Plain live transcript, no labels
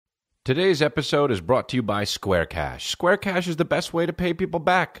Today's episode is brought to you by Square Cash. Square Cash is the best way to pay people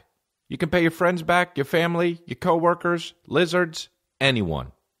back. You can pay your friends back, your family, your coworkers, lizards,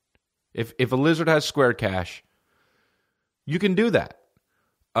 anyone. If a lizard has Square Cash, you can do that.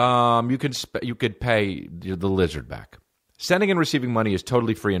 You could pay the lizard back. Sending and receiving money is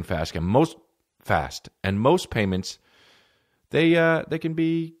totally free and fast, and most payments they can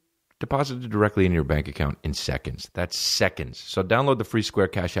be deposited directly in your bank account in seconds. That's seconds. So download the free Square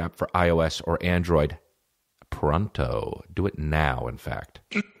Cash app for iOS or Android pronto. Do it now, in fact.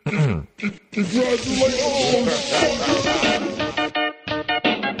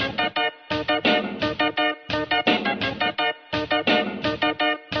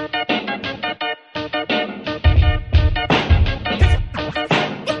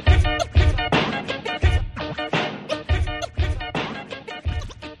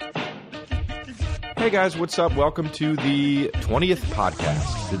 Hey guys, what's up? Welcome to the 20th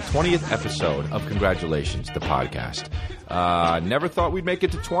podcast, the 20th episode of Congratulations, the podcast. Never thought we'd make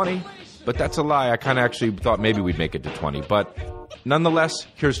it to 20, but that's a lie. I kind of actually thought maybe we'd make it to 20, but nonetheless,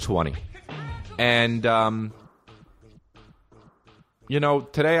 here's 20. And,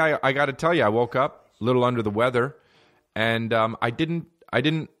 today I got to tell you, I woke up a little under the weather, and I didn't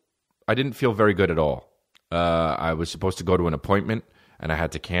feel very good at all. I was supposed to go to an appointment, and I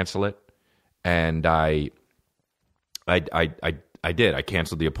had to cancel it. And I did. I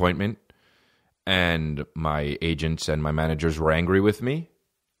canceled the appointment, and my agents and my managers were angry with me,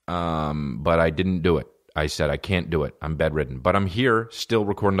 but I didn't do it. I said, I can't do it. I'm bedridden. But I'm here still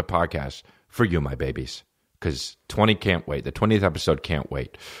recording the podcast for you, my babies, because 20 can't wait. The 20th episode can't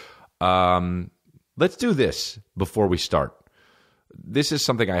wait. Let's do this before we start. This is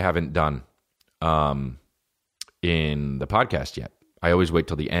something I haven't done in the podcast yet. I always wait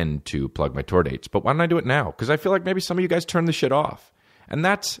till the end to plug my tour dates. But why don't I do it now? Because I feel like maybe some of you guys turn the shit off. And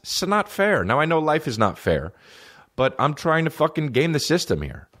that's not fair. Now, I know life is not fair, but I'm trying to fucking game the system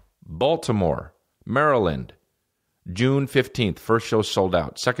here. Baltimore, Maryland, June 15th. First show sold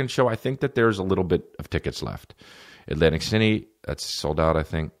out. Second show, I think that there's a little bit of tickets left. Atlantic City, that's sold out, I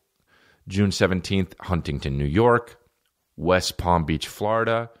think. June 17th, Huntington, New York. West Palm Beach,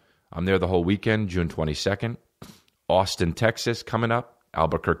 Florida. I'm there the whole weekend, June 22nd. Austin, Texas, coming up.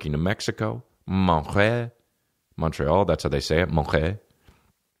 Albuquerque, New Mexico. Montreal, that's how they say it. Montreal.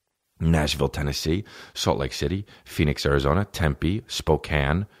 Nashville, Tennessee. Salt Lake City. Phoenix, Arizona. Tempe.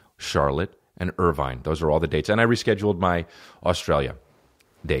 Spokane. Charlotte. And Irvine. Those are all the dates. And I rescheduled my Australia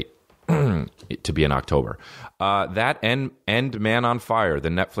date to be in October. That and Man on Fire, the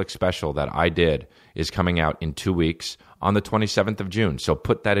Netflix special that I did, is coming out in 2 weeks on the 27th of June. So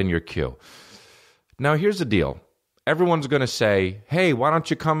put that in your queue. Now, here's the deal. Everyone's going to say, hey, why don't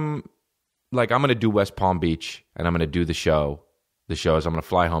you come? Like, I'm going to do West Palm Beach, and I'm going to do the show. The show is I'm going to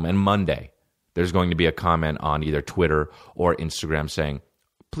fly home. And Monday, there's going to be a comment on either Twitter or Instagram saying,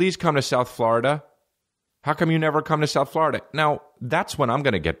 please come to South Florida. How come you never come to South Florida? Now, that's when I'm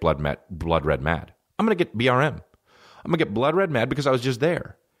going to get blood red mad. I'm going to get BRM. I'm going to get blood red mad because I was just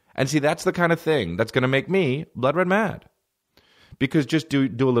there. And see, that's the kind of thing that's going to make me blood red mad. Because just do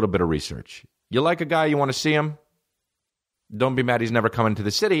a little bit of research. You like a guy, you want to see him? Don't be mad he's never coming to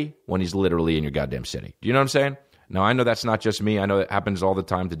the city when he's literally in your goddamn city. Do you know what I'm saying? Now, I know that's not just me. I know it happens all the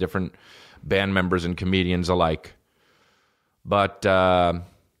time to different band members and comedians alike. But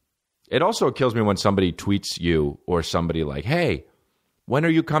it also kills me when somebody tweets you or somebody like, hey, when are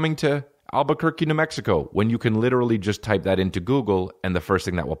you coming to Albuquerque, New Mexico? When you can literally just type that into Google and the first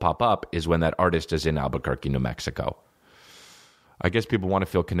thing that will pop up is when that artist is in Albuquerque, New Mexico. I guess people want to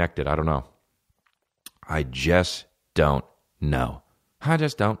feel connected. I don't know. I just don't know. I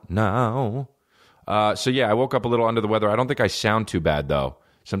just don't know. So yeah, I woke up a little under the weather. I don't think I sound too bad though.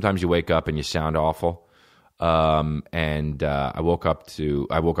 Sometimes you wake up and you sound awful. I woke up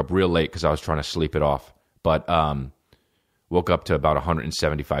real late because I was trying to sleep it off. But woke up to about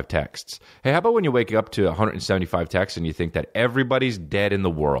 175 texts. Hey, how about when you wake up to 175 texts and you think that everybody's dead in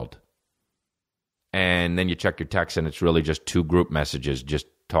the world? And then you check your text and it's really just 2 group messages just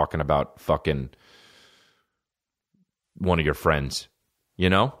talking about fucking one of your friends, you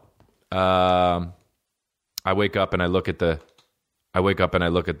know? I wake up and I look at the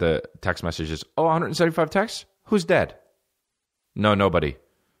text messages. Oh, 175 texts? Who's dead? No, nobody.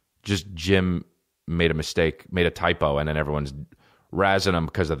 Just Jim made a mistake, made a typo, and then everyone's razzing him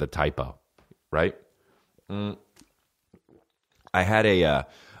because of the typo, right? I had a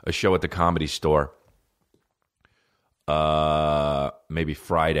show at the Comedy Store maybe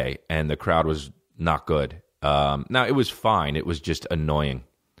Friday, and the crowd was not good. Now, it was fine. It was just annoying.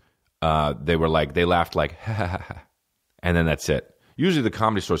 They laughed like, ha, ha, ha, and then that's it. Usually the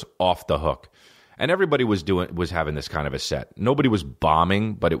Comedy Store's off the hook. And everybody was having this kind of a set. Nobody was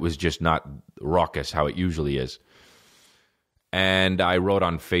bombing, but it was just not raucous how it usually is. And I wrote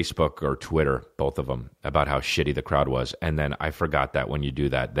on Facebook or Twitter, both of them, about how shitty the crowd was. And then I forgot that when you do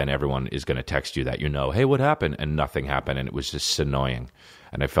that, then everyone is going to text you that, hey, what happened? And nothing happened. And it was just annoying.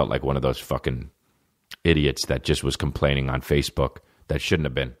 And I felt like one of those fucking idiots that just was complaining on Facebook that shouldn't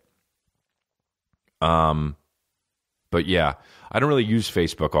have been. But yeah, I don't really use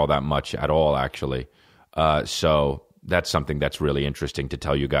Facebook all that much at all, actually. So that's something that's really interesting to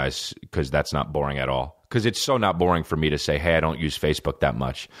tell you guys, because that's not boring at all. Because it's so not boring for me to say, hey, I don't use Facebook that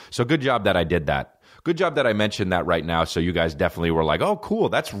much. So good job that I did that. Good job that I mentioned that right now. So you guys definitely were like, oh, cool.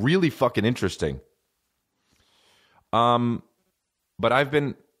 That's really fucking interesting. But I've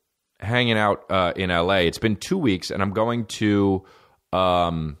been hanging out in LA. It's been 2 weeks, and I'm going to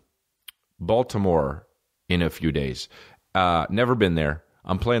Baltimore in a few days. Never been there.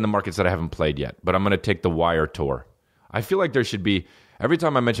 I'm playing the markets that I haven't played yet, but I'm going to take the Wire tour. I feel like there should be, every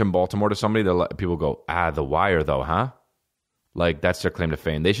time I mention Baltimore to somebody, people go, the Wire though, huh? Like, that's their claim to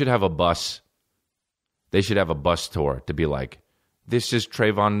fame. They should have a bus. They should have a bus tour to be like, this is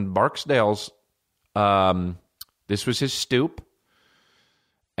Trayvon Barksdale's, this was his stoop,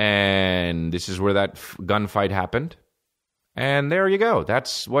 and this is where that gunfight happened. And there you go.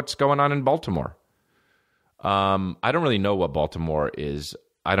 That's what's going on in Baltimore. I don't really know what Baltimore is.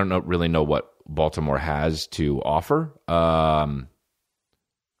 I don't really know what Baltimore has to offer. I'm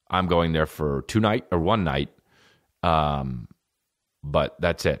going there for 1 night. But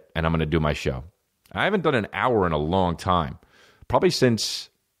that's it. And I'm going to do my show. I haven't done an hour in a long time. Probably since,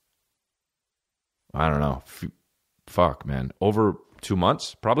 I don't know. Fuck, man. Over 2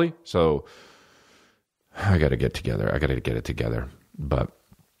 months, probably. So I got to get together. I got to get it together. But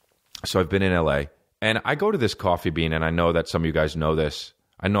so I've been in LA. And I go to this Coffee Bean, and I know that some of you guys know this.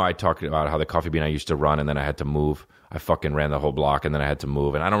 I know I talked about how the Coffee Bean I used to run, and then I had to move. I fucking ran the whole block, and then I had to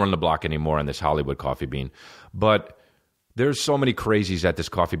move. And I don't run the block anymore in this Hollywood Coffee Bean. But there's so many crazies at this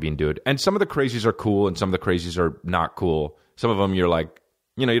Coffee Bean, dude. And some of the crazies are cool, and some of the crazies are not cool. Some of them you're like,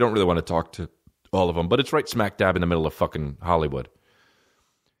 you don't really want to talk to all of them. But it's right smack dab in the middle of fucking Hollywood.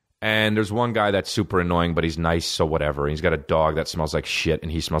 And there's one guy that's super annoying, but he's nice, so whatever. He's got a dog that smells like shit,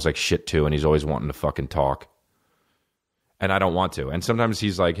 and he smells like shit too, and he's always wanting to fucking talk. And I don't want to. And sometimes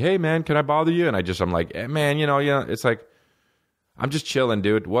he's like, hey, man, can I bother you? And I'm like, hey, man, it's like, I'm just chilling,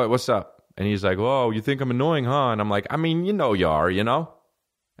 dude. What's up? And he's like, oh, you think I'm annoying, huh? And I'm like, I mean, you are,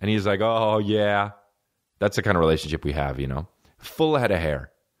 And he's like, oh, yeah. That's the kind of relationship we have, Full head of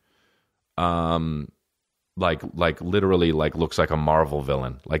hair. Like literally like looks like a Marvel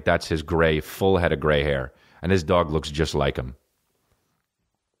villain. Like that's his full head of gray hair. And his dog looks just like him.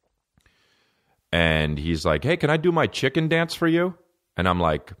 And he's like, hey, can I do my chicken dance for you? And I'm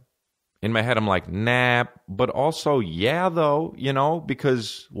like, in my head, I'm like, nah, but also, yeah, though,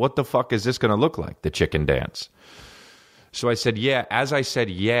 because what the fuck is this going to look like, the chicken dance? So I said, yeah. As I said,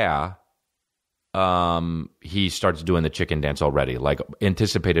 yeah, he starts doing the chicken dance already, like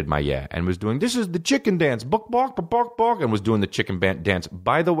anticipated my yeah, and was doing, this is the chicken dance, buck, buck, buck, buck, and was doing the chicken dance,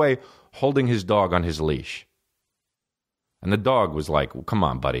 by the way, holding his dog on his leash. And the dog was like, well, come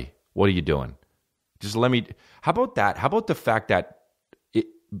on, buddy, what are you doing? Just let me, how about that? How about the fact that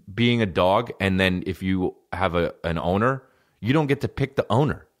being a dog, and then if you have an owner, you don't get to pick the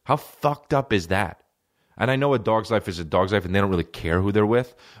owner. How fucked up is that? And I know a dog's life is a dog's life, and they don't really care who they're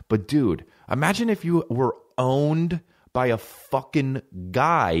with. But dude, imagine if you were owned by a fucking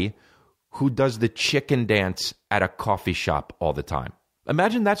guy who does the chicken dance at a coffee shop all the time.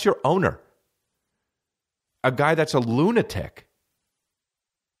 Imagine that's your owner. A guy that's a lunatic.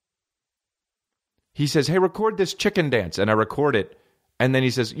 He says, hey, record this chicken dance. And I record it. And then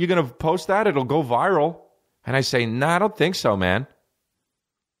he says, you're going to post that? It'll go viral. And I say, nah, I don't think so, man.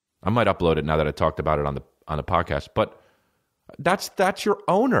 I might upload it now that I talked about it on the podcast. But that's your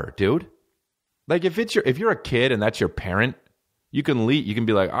owner, dude. Like if you're a kid and that's your parent, you can leave. You can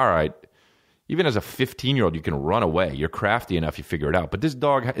be like, all right. Even as a 15-year-old, you can run away. You're crafty enough, you figure it out. But this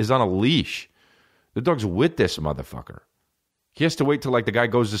dog is on a leash. The dog's with this motherfucker. He has to wait till like the guy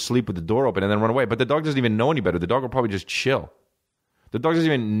goes to sleep with the door open and then run away. But the dog doesn't even know any better. The dog will probably just chill. The dog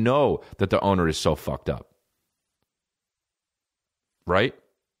doesn't even know that the owner is so fucked up. Right?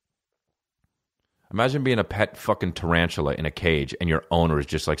 Imagine being a pet fucking tarantula in a cage and your owner is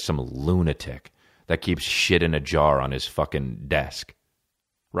just like some lunatic that keeps shit in a jar on his fucking desk.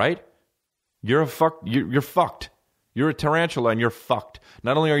 Right? You're fucked. You're a tarantula and you're fucked.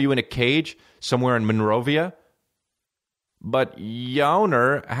 Not only are you in a cage somewhere in Monrovia, but your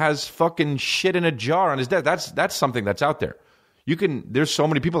owner has fucking shit in a jar on his desk. That's something that's out there. There's so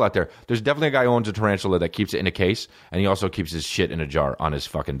many people out there. There's definitely a guy who owns a tarantula that keeps it in a case, and he also keeps his shit in a jar on his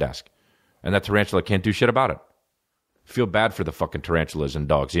fucking desk. And that tarantula can't do shit about it. Feel bad for the fucking tarantulas and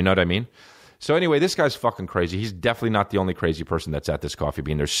dogs. You know what I mean? So anyway, this guy's fucking crazy. He's definitely not the only crazy person that's at this Coffee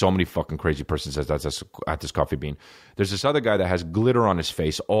Bean. There's so many fucking crazy persons that's at this Coffee Bean. There's this other guy that has glitter on his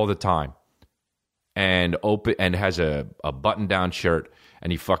face all the time, and has a button-down shirt,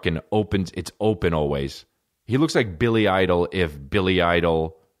 and he fucking opens. It's open always. He looks like Billy Idol if Billy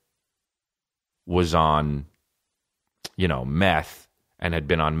Idol was on, meth and had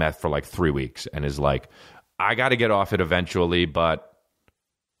been on meth for like 3 weeks and is like, I got to get off it eventually, but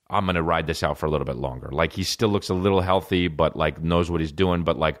I'm going to ride this out for a little bit longer. Like, he still looks a little healthy, but like knows what he's doing,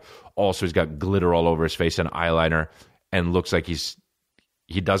 but like also he's got glitter all over his face and eyeliner and looks like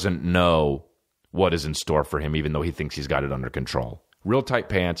he doesn't know what is in store for him, even though he thinks he's got it under control. Real tight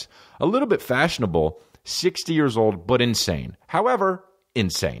pants, a little bit fashionable, 60 years old, but insane. However,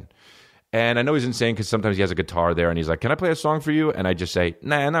 insane. And I know he's insane because sometimes he has a guitar there and he's like, can I play a song for you? And I just say,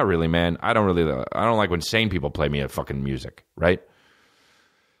 nah, not really, man. I don't like when sane people play me a fucking music, right?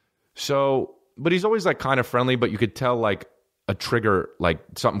 So, but he's always like kind of friendly, but you could tell like a trigger, like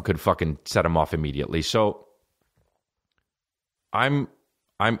something could fucking set him off immediately. So I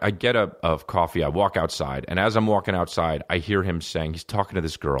get a coffee, I walk outside, and as I'm walking outside, I hear him saying, he's talking to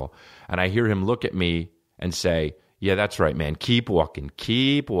this girl, and I hear him look at me and say, yeah, that's right, man, keep walking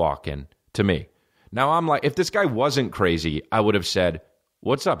to me. Now I'm like, if this guy wasn't crazy, I would have said,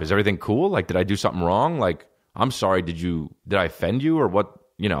 what's up? Is everything cool? Like, did I do something wrong? Like, I'm sorry, did I offend you or what,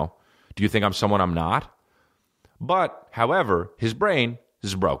 do you think I'm someone I'm not? But, however, his brain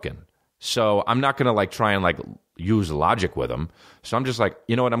is broken. So I'm not going to like try and like use logic with him. So I'm just like,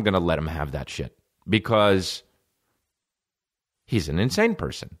 you know what? I'm going to let him have that shit because he's an insane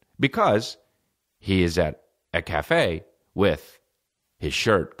person. Because he is at a cafe with his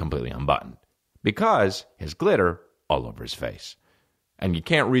shirt completely unbuttoned. Because his glitter all over his face. And you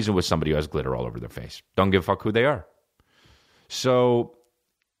can't reason with somebody who has glitter all over their face. Don't give a fuck who they are. So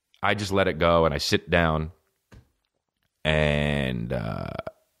I just let it go and I sit down and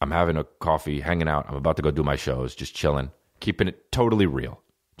I'm having a coffee, hanging out. I'm about to go do my shows, just chilling, keeping it totally real,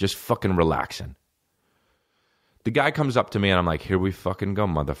 just fucking relaxing. The guy comes up to me and I'm like, here we fucking go,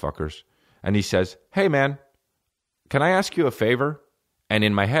 motherfuckers. And he says, hey, man, can I ask you a favor? And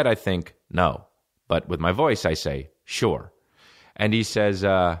in my head, I think, no. But with my voice, I say, sure. And he says,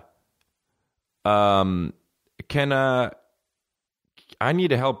 I need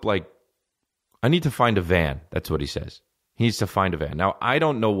help, I need to find a van. That's what he says. He needs to find a van. Now, I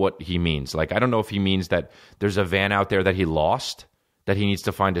don't know what he means. Like, I don't know if he means that there's a van out there that he lost, that he needs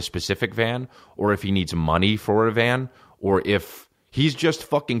to find a specific van, or if he needs money for a van, or if he's just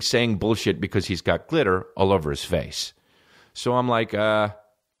fucking saying bullshit because he's got glitter all over his face. So I'm like,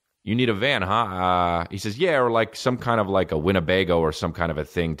 you need a van, huh? He says, yeah, or like some kind of like a Winnebago or some kind of a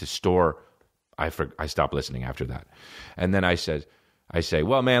thing to store. I stopped listening after that. And then I say,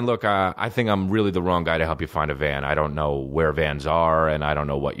 well, man, look, I think I'm really the wrong guy to help you find a van. I don't know where vans are, and I don't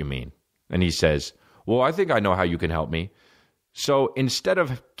know what you mean. And he says, well, I think I know how you can help me. So instead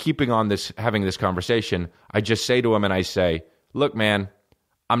of having this conversation, I just say to him and I say, look, man,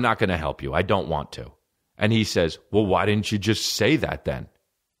 I'm not going to help you. I don't want to. And he says, well, why didn't you just say that then?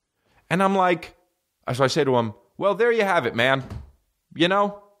 And I'm like, so I say to him, well, there you have it, man.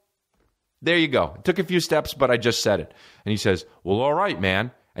 There you go. It took a few steps, but I just said it. And he says, well, all right,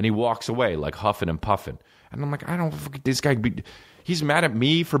 man. And he walks away like huffing and puffing. And I'm like, this guy, he's mad at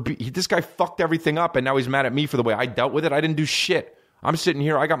me this guy fucked everything up. And now he's mad at me for the way I dealt with it. I didn't do shit. I'm sitting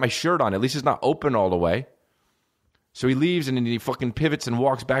here. I got my shirt on. At least it's not open all the way. So he leaves and then he fucking pivots and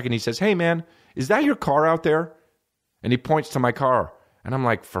walks back and he says, hey, man, is that your car out there? And he points to my car. And I'm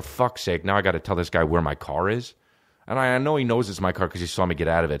like, for fuck's sake, now I got to tell this guy where my car is? And I know he knows it's my car because he saw me get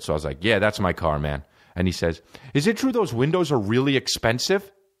out of it. So I was like, yeah, that's my car, man. And he says, is it true those windows are really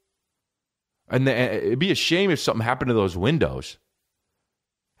expensive? And it'd be a shame if something happened to those windows.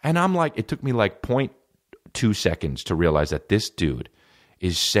 And I'm like, it took me like 0.2 seconds to realize that this dude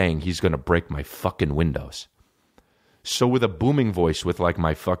is saying he's going to break my fucking windows. So with a booming voice with like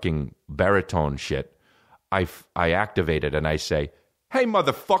my fucking baritone shit, I activate it and I say, hey,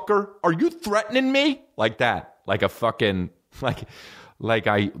 motherfucker, are you threatening me? Like that. Like a fucking, like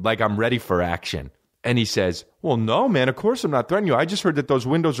I'm ready for action. And he says, well, no, man, of course I'm not threatening you. I just heard that those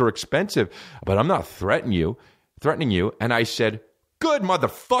windows are expensive, but I'm not threatening you. And I said, good,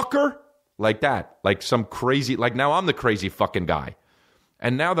 motherfucker. Like that. Like some crazy, like now I'm the crazy fucking guy.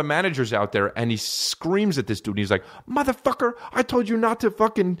 And now the manager's out there and he screams at this dude. And he's like, motherfucker, I told you not to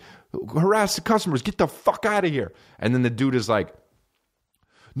fucking harass the customers. Get the fuck out of here. And then the dude is like,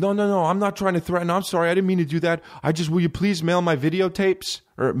 No, I'm not trying to threaten. I'm sorry, I didn't mean to do that. Will you please mail my videotapes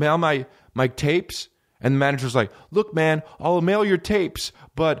or mail my tapes? And the manager's like, look, man, I'll mail your tapes,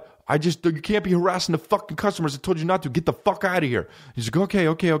 but you can't be harassing the fucking customers. I told you not to. Get the fuck out of here. He's like,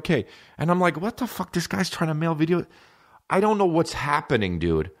 okay. And I'm like, what the fuck? This guy's trying to mail video. I don't know what's happening,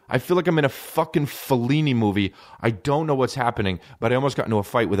 dude. I feel like I'm in a fucking Fellini movie. I don't know what's happening, but I almost got into a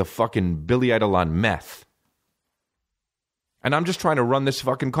fight with a fucking Billy Idol on meth. And I'm just trying to run this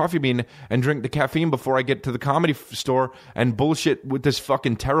fucking Coffee Bean and drink the caffeine before I get to the comedy store and bullshit with this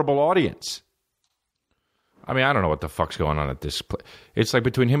fucking terrible audience. I mean, I don't know what the fuck's going on at this place. It's like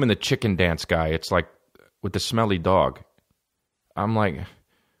between him and the chicken dance guy, it's like with the smelly dog. I'm like,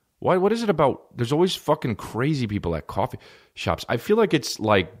 what is it about? There's always fucking crazy people at coffee shops. I feel like it's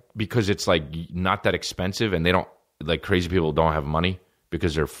like because it's like not that expensive and they don't, like crazy people don't have money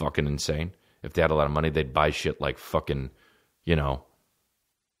because they're fucking insane. If they had a lot of money, they'd buy shit like fucking, you know,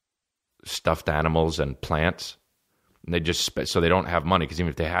 stuffed animals and plants. And they just, so they don't have money because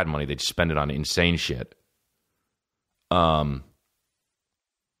even if they had money, they'd spend it on insane shit. Like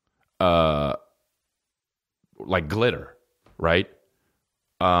glitter, right?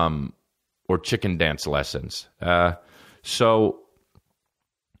 Or chicken dance lessons. So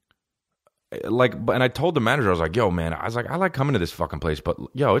like, and I told the manager, I was like, yo, man, I like coming to this fucking place, but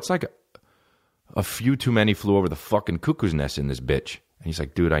yo, it's like a few too many flew over the fucking cuckoo's nest in this bitch. And he's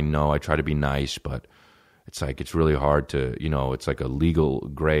like, dude, I know, I try to be nice, but it's like, it's really hard to, you know, it's like a legal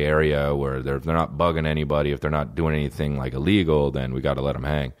gray area where they're not bugging anybody. If they're not doing anything like illegal, then we got to let them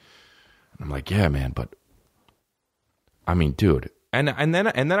hang. And I'm like, yeah, man, but I mean, dude. And then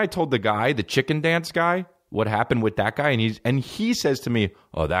I told the guy, the chicken dance guy, what happened with that guy. And he says to me,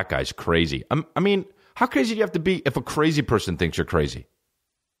 oh, that guy's crazy. I mean, how crazy do you have to be if a crazy person thinks you're crazy?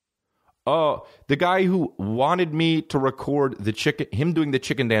 Oh, the guy who wanted me to record him doing the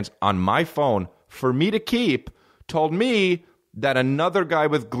chicken dance on my phone for me to keep, told me that another guy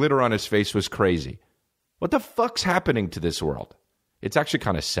with glitter on his face was crazy. What the fuck's happening to this world? It's actually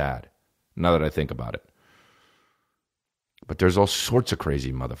kind of sad, now that I think about it. But there's all sorts of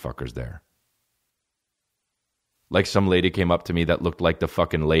crazy motherfuckers there. Like some lady came up to me that looked like the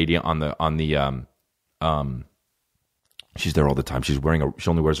fucking lady on the she's there all the time. She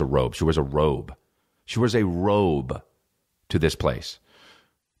only wears a robe. She wears a robe. She wears a robe to this place,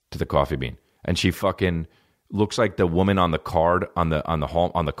 to the Coffee Bean. And she fucking looks like the woman on the card on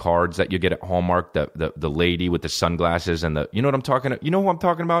the cards that you get at Hallmark, the lady with the sunglasses and you know what I'm talking about? You know who I'm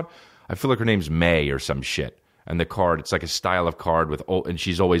talking about? I feel like her name's May or some shit. And the card, it's like a style of card and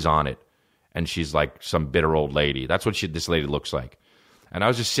she's always on it. And she's like some bitter old lady. That's what this lady looks like. And I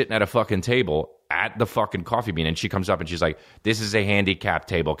was just sitting at a fucking table at the fucking Coffee Bean, and she comes up and she's like, this is a handicap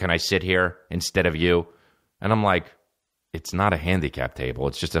table. Can I sit here instead of you? And I'm like, it's not a handicap table.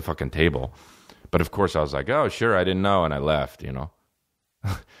 It's just a fucking table. But of course I was like, oh, sure, I didn't know. And I left, you know.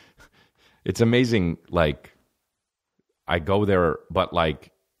 It's amazing, like, I go there, but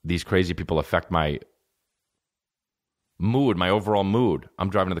like these crazy people affect my mood, my overall mood. I'm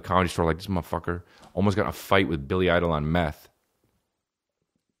driving to the comedy store like, this motherfucker almost got in a fight with Billy Idol on meth.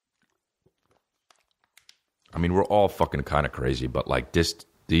 I mean, we're all fucking kind of crazy, but like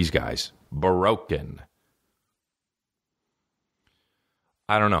these guys, broken.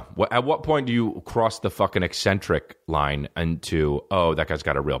 I don't know. At what point do you cross the fucking eccentric line into, oh, that guy's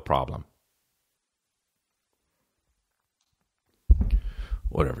got a real problem?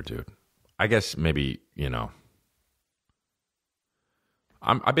 Whatever, dude. I guess maybe, you know.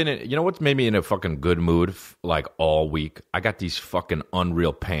 I've been in, you know what's made me in a fucking good mood like all week? I got these fucking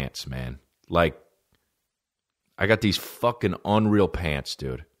unreal pants, man. Like, I got these fucking unreal pants,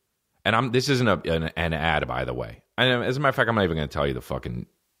 dude. And this isn't an ad, by the way. And as a matter of fact, I'm not even going to tell you the fucking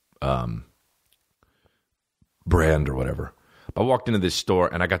brand or whatever. But I walked into this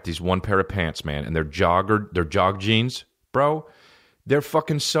store and I got these one pair of pants, man, and they're jog jeans, bro. They're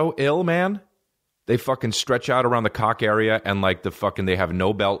fucking so ill, man. They fucking stretch out around the cock area and like they have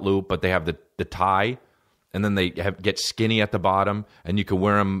no belt loop, but they have the tie, and then they get skinny at the bottom, and you can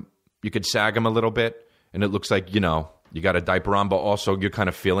wear them, you could sag them a little bit, and it looks like, you know, you got a diaper on, but also you're kind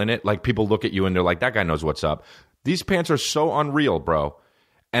of feeling it. Like people look at you and they're like, that guy knows what's up. These pants are so unreal, bro.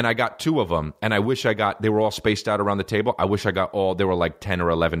 And I got 2 of them, and I wish they were all spaced out around the table. I wish I got there were like 10 or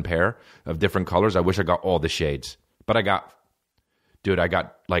 11 pair of different colors. I wish I got all the shades. But I got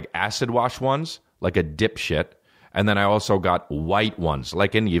like acid wash ones, like a dipshit. And then I also got white ones,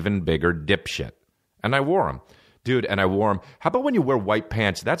 like an even bigger dipshit. And I wore them. Dude, and I wore them. How about when you wear white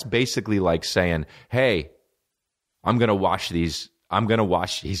pants? That's basically like saying, hey, I'm going to wash these.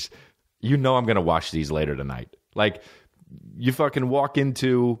 You know I'm going to wash these later tonight. Like, you fucking walk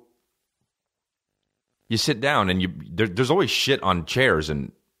into, you sit down and there's always shit on chairs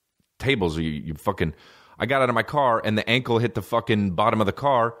and tables. You fucking, I got out of my car and the ankle hit the fucking bottom of the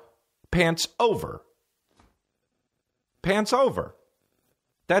car, pants over. Pants over.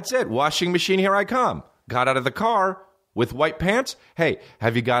 That's it. Washing machine, here I come. Got out of the car with white pants. Hey,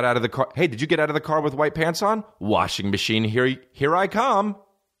 have you got out of the car? Hey, did you get out of the car with white pants on? Washing machine, here I come.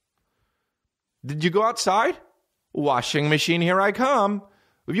 Did you go outside? Washing machine, here I come.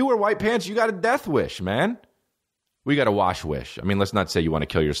 If you wear white pants, you got a death wish, man. We got a wash wish. I mean, let's not say you want to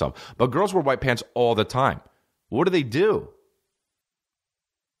kill yourself. But girls wear white pants all the time. What do they do?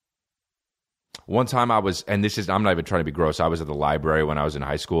 One time I'm not even trying to be gross. I was at the library when I was in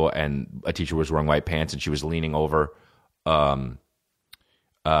high school, and a teacher was wearing white pants, and she was leaning over the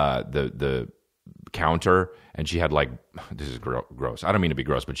counter, and she had like, this is gross. I don't mean to be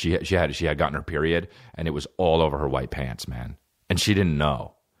gross, but she had gotten her period, and it was all over her white pants, man, and she didn't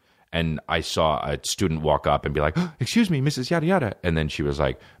know. And I saw a student walk up and be like, oh, "Excuse me, Mrs. Yada Yada," and then she was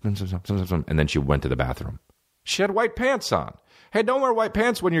like, and then she went to the bathroom. She had white pants on. Hey, don't wear white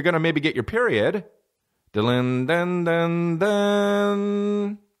pants when you're going to maybe get your period. Dun, dun, dun,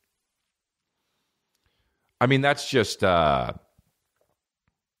 dun. I mean, that's just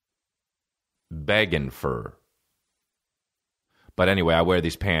begging for. But anyway, I wear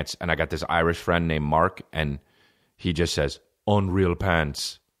these pants, and I got this Irish friend named Mark, and he just says, "Unreal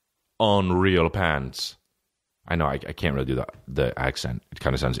pants. Unreal pants." I know I can't really do the accent. It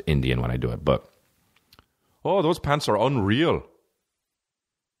kind of sounds Indian when I do it, but, oh, those pants are unreal.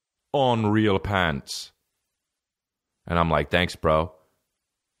 Unreal pants. And I'm like, thanks, bro.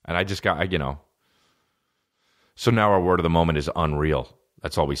 And I just got, so now our word of the moment is unreal.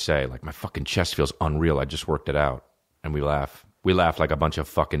 That's all we say. Like, my fucking chest feels unreal. I just worked it out. And we laugh. We laugh like a bunch of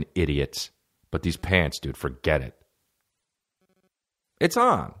fucking idiots. But these pants, dude, forget it. It's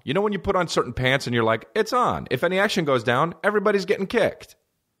on. You know when you put on certain pants and you're like, it's on. If any action goes down, everybody's getting kicked.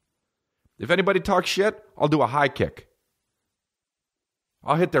 If anybody talks shit, I'll do a high kick.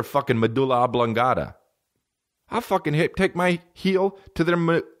 I'll hit their fucking medulla oblongata. I'll fucking take my heel to their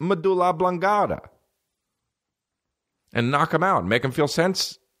medulla oblongata. And knock them out. Make them feel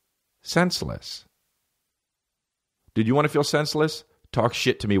senseless. Dude, you want to feel senseless? Talk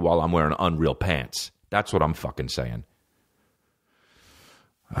shit to me while I'm wearing unreal pants. That's what I'm fucking saying.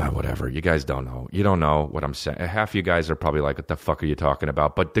 Whatever. You guys don't know. You don't know what I'm saying. Half you guys are probably like, what the fuck are you talking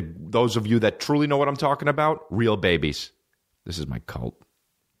about? But those of you that truly know what I'm talking about, real babies. This is my cult.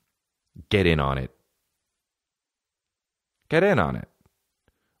 Get in on it. Get in on it.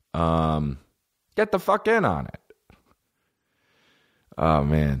 Get the fuck in on it. Oh,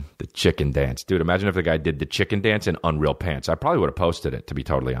 man. The chicken dance. Dude, imagine if the guy did the chicken dance in unreal pants. I probably would have posted it, to be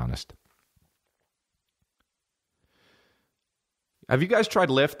totally honest. Have you guys tried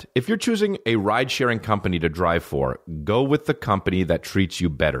Lyft? If you're choosing a ride-sharing company to drive for, go with the company that treats you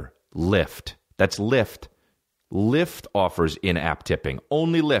better. Lyft. That's Lyft. Lyft offers in-app tipping.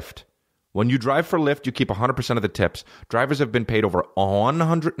 Only Lyft. When you drive for Lyft, you keep 100% of the tips. Drivers have been paid over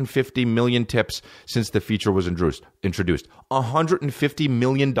 150 million tips since the feature was introduced. $150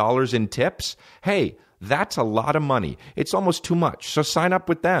 million in tips? Hey, that's a lot of money. It's almost too much, so sign up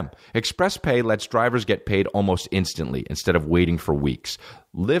with them. ExpressPay lets drivers get paid almost instantly instead of waiting for weeks.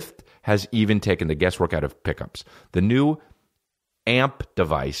 Lyft has even taken the guesswork out of pickups. The new AMP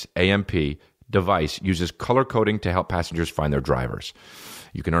device, AMP device, uses color coding to help passengers find their drivers.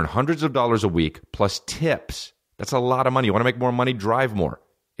 You can earn hundreds of dollars a week plus tips. That's a lot of money. You want to make more money? Drive more.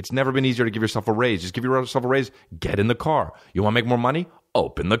 It's never been easier to give yourself a raise. Just give yourself a raise. Get in the car. You want to make more money?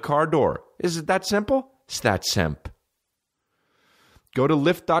 Open the car door. Is it that simple? It's that simp. Go to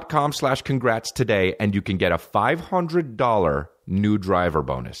lyft.com/congrats today and you can get a $500 new driver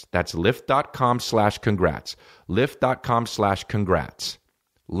bonus. That's lyft.com/congrats. Lyft.com/congrats.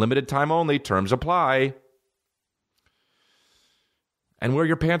 Limited time only. Terms apply. And wear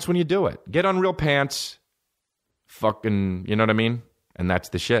your pants when you do it. Get unreal pants. Fucking, you know what I mean? And that's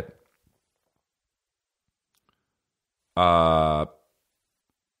the shit.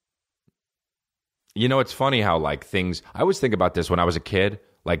 You know, it's funny how, like, things... I always think about this when I was a kid.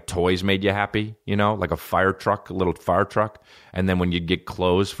 Like, toys made you happy, you know? Like a fire truck, a little fire truck. And then when you'd get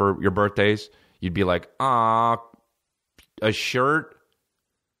clothes for your birthdays, you'd be like, a shirt?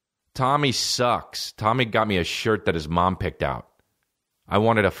 Tommy sucks. Tommy got me a shirt that his mom picked out. I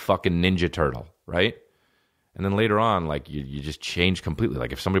wanted a fucking Ninja Turtle, right? And then later on, like, you just change completely.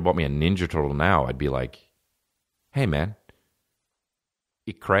 Like, if somebody bought me a Ninja Turtle now, I'd be like, hey, man,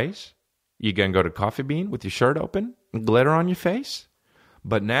 you craze? You gonna go to Coffee Bean with your shirt open and glitter on your face?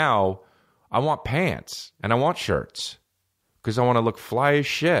 But now, I want pants and I want shirts. because I want to look fly as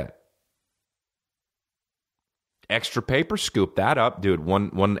shit. Extra paper, scoop that up. Dude,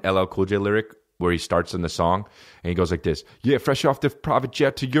 one LL Cool J lyric where he starts in the song and he goes like this. Yeah, fresh off the private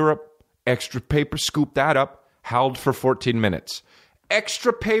jet to Europe. Extra paper, scoop that up. Howled for 14 minutes.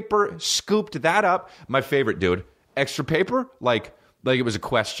 Extra paper, scooped that up. My favorite, dude. Extra paper, like it was a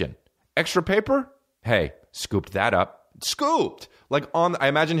question. Extra paper? Hey, scooped that up. Scooped. I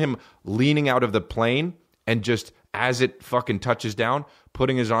imagine him leaning out of the plane and just as it fucking touches down,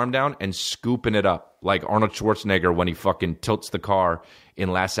 putting his arm down and scooping it up. Like Arnold Schwarzenegger when he fucking tilts the car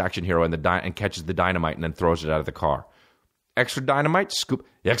in Last Action Hero and catches the dynamite and then throws it out of the car. Extra dynamite, scoop.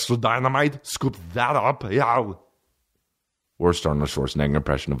 Extra dynamite, scoop that up. Yeah. Worst Arnold Schwarzenegger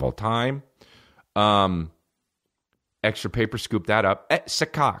impression of all time. Extra paper, scoop that up.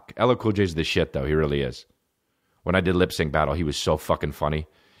 Sakak. LL Cool J's the shit, though. He really is. When I did Lip Sync Battle, he was so fucking funny.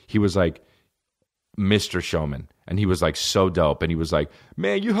 He was like Mr. Showman. And he was like so dope. And he was like,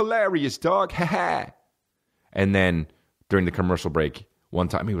 man, you hilarious, dog. Ha ha. And then during the commercial break, one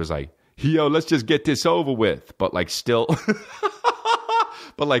time he was like, yo, let's just get this over with. But like still,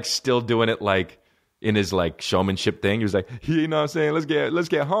 still doing it like in his like showmanship thing. He was like, you know what I'm saying? Let's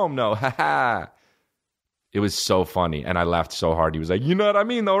get home now. Ha ha. It was so funny. And I laughed so hard. He was like, you know what I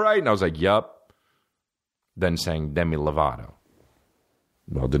mean though, right? And I was like, yup. Then sang Demi Lovato.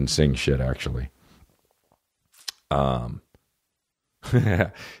 Well, didn't sing shit actually. Oh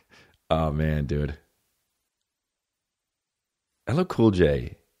man, dude. LL Cool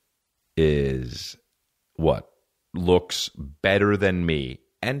J is looks better than me,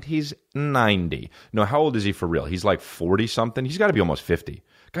 and he's 90. No, how old is he for real? He's like 40 something. He's got to be almost 50.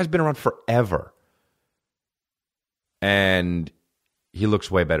 Guy's been around forever, and he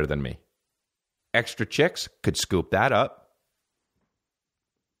looks way better than me. Extra chicks could scoop that up,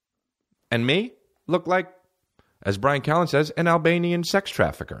 and me look like, as Brian Callen says, an Albanian sex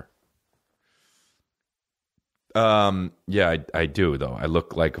trafficker. Yeah, I do though. I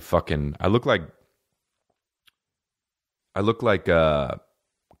look like a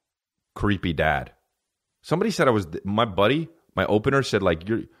creepy dad. Somebody said my opener said like,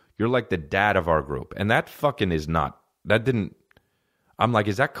 you're like the dad of our group. And that fucking is not, I'm like,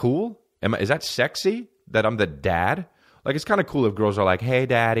 is that cool? Is that sexy that I'm the dad? Like, it's kind of cool if girls are like, hey,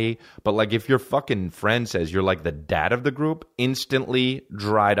 daddy. But, like, if your fucking friend says you're like the dad of the group, instantly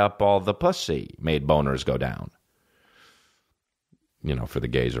dried up all the pussy, made boners go down. You know, for the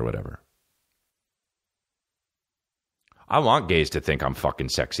gays or whatever. I want gays to think I'm fucking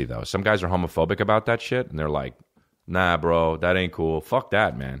sexy, though. Some guys are homophobic about that shit, and they're like, nah, bro, that ain't cool. Fuck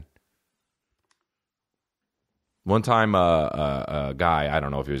that, man. One time, a guy, I don't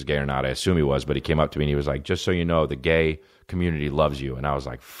know if he was gay or not, I assume he was, but he came up to me and he was like, just so you know, the gay community loves you. And I was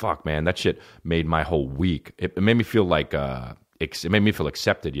like, fuck, man, that shit made my whole week. It made me feel like, it made me feel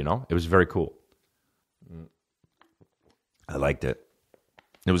accepted, you know? It was very cool. I liked it.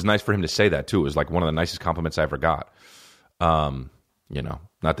 It was nice for him to say that, too. It was like one of the nicest compliments I ever got. You know,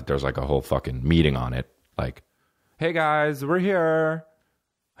 not that there's like a whole fucking meeting on it. Like, hey, guys, we're here.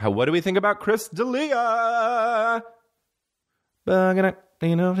 What do we think about Chris D'Elia?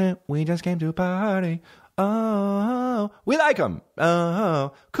 We just came to a party. Oh, we like him.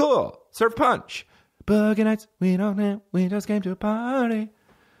 Oh, cool. Serve punch. Boogie nights. We don't know. We just came to a party.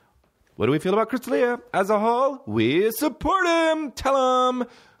 What do we feel about Chris D'Elia as a whole? We support him. Tell him.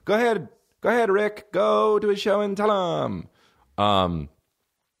 Go ahead, Rick. Go to his show and tell him.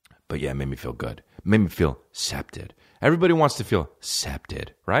 But yeah, it made me feel good. It made me feel accepted. Everybody wants to feel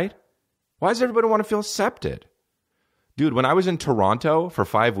accepted, right? Why does everybody want to feel accepted? Dude, when I was in Toronto for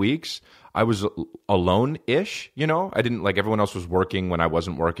 5 weeks, I was alone-ish, you know? I didn't, like, everyone else was working when I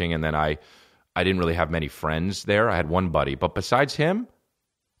wasn't working, and then I didn't really have many friends there. I had one buddy. But besides him,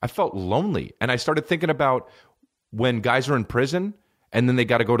 I felt lonely. And I started thinking about when guys are in prison, and then they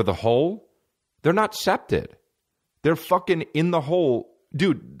got to go to the hole. They're not accepted. They're fucking in the hole.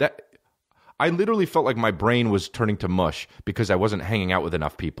 Dude, I literally felt like my brain was turning to mush because I wasn't hanging out with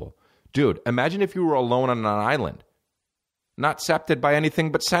enough people. Dude, imagine if you were alone on an island, not accepted by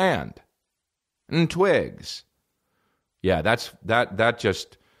anything but sand and twigs. Yeah, that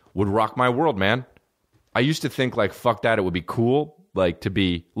just would rock my world, man. I used to think like, fuck that, it would be cool, like to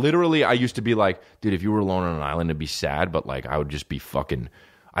be, literally I used to be like, dude, if you were alone on an island, it'd be sad, but like I would just be fucking,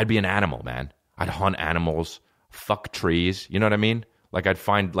 I'd be an animal, man. I'd hunt animals, fuck trees, you know what I mean? Like, I'd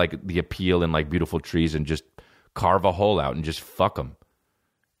find, like, the appeal in, like, beautiful trees and just carve a hole out and just fuck them.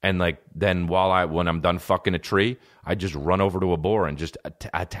 And, like, then when I'm done fucking a tree, I'd just run over to a boar and just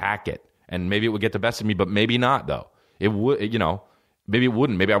attack it. And maybe it would get the best of me, but maybe not, though. It would, you know, maybe it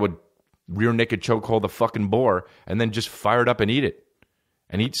wouldn't. Maybe I would rear naked chokehold the fucking boar and then just fire it up and eat it.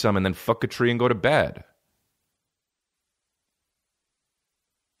 And eat some and then fuck a tree and go to bed.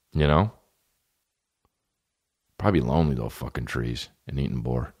 You know? Probably lonely, though, fucking trees and eating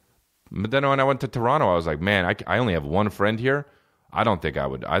boar. But then when I went to Toronto, I was like, man, I only have one friend here. I think I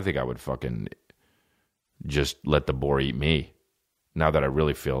would fucking just let the boar eat me. Now that I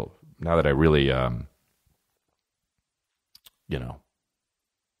really, now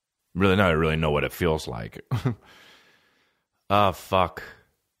I really know what it feels like. Oh, fuck.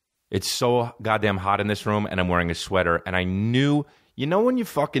 It's so goddamn hot in this room, and I'm wearing a sweater, and I knew, when you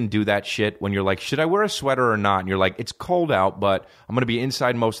fucking do that shit, when you're like, should I wear a sweater or not? And you're like, it's cold out, but I'm going to be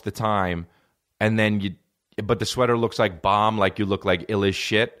inside most of the time, and then but the sweater looks like bomb, like you look like ill as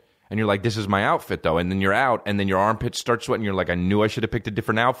shit, and you're like, this is my outfit, though, and then you're out, and then your armpits start sweating, you're like, I knew I should have picked a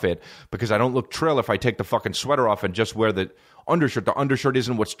different outfit, because I don't look trill if I take the fucking sweater off and just wear the undershirt. The undershirt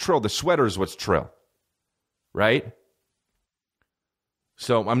isn't what's trill, the sweater is what's trill, right?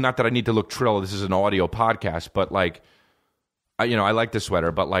 So I'm not that I need to look trill. This is an audio podcast, but like, I like the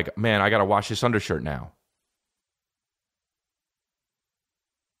sweater, but like, man, I got to wash this undershirt now.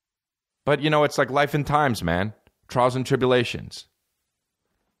 But it's like life and times, man. Trials and tribulations.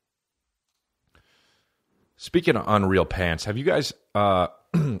 Speaking of unreal pants, have you guys heard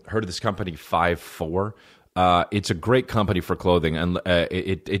of this company 5-4? It's a great company for clothing, and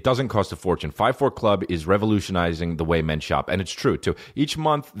it doesn't cost a fortune. 5-4 Club is revolutionizing the way men shop, and it's true, too. Each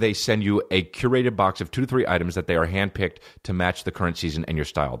month, they send you a curated box of 2 to 3 items that they are handpicked to match the current season and your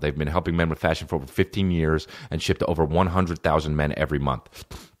style. They've been helping men with fashion for over 15 years and ship to over 100,000 men every month.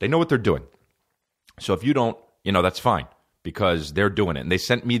 They know what they're doing. So if you don't, that's fine, because they're doing it. And they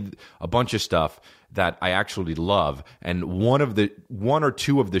sent me a bunch of stuff that I actually love, and one or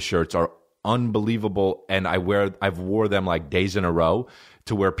two of the shirts are unbelievable, and I've wore them like days in a row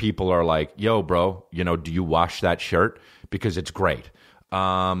to where people are like, yo, bro, do you wash that shirt? Because it's great.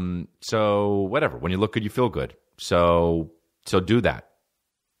 So whatever, when you look good, you feel good. So do that.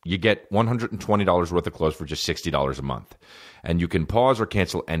 You get $120 worth of clothes for just $60 a month, and you can pause or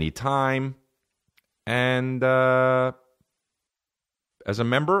cancel anytime. And as a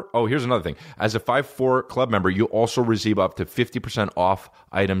member, here's another thing. As a 5-4 Club member, you also receive up to 50% off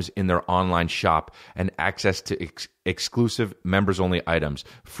items in their online shop and access to exclusive members-only items,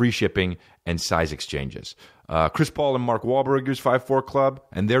 free shipping, and size exchanges. Chris Paul and Mark Wahlberg use 5-4 Club,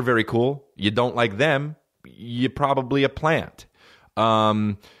 and they're very cool. You don't like them, you're probably a plant.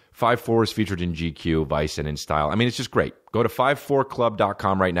 5-4 is featured in GQ, Vice, and in Style. I mean, it's just great. Go to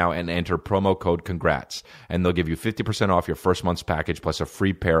 54club.com right now and enter promo code CONGRATS, and they'll give you 50% off your first month's package plus a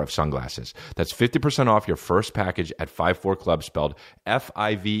free pair of sunglasses. That's 50% off your first package at 54 Club, spelled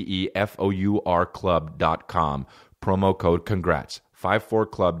FIVEFOUR Club.com. Promo code CONGRATS.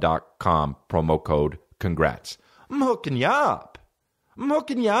 54club.com, promo code CONGRATS. I'm hooking you up. I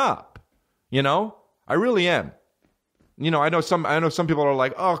really am. I know some people are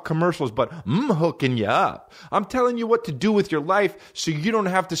like, oh, commercials, but I'm hooking you up. I'm telling you what to do with your life so you don't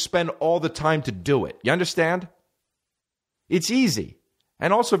have to spend all the time to do it. You understand? It's easy.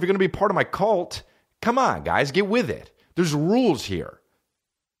 And also, if you're going to be part of my cult, come on, guys, get with it. There's rules here.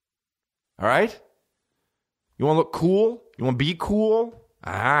 All right? You want to look cool? You want to be cool?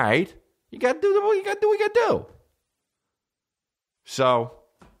 All right. You got to do what you got to do. So,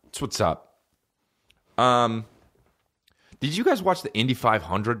 that's what's up. Did you guys watch the Indy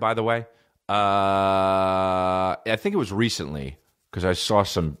 500, by the way? I think it was recently, because I saw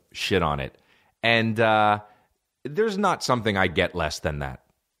some shit on it. And there's not something I get less than that.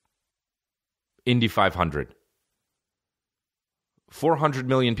 Indy 500. 400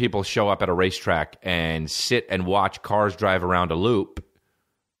 million people show up at a racetrack and sit and watch cars drive around a loop.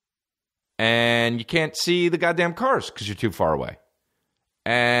 And you can't see the goddamn cars because you're too far away.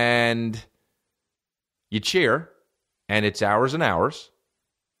 And you cheer. And it's hours and hours,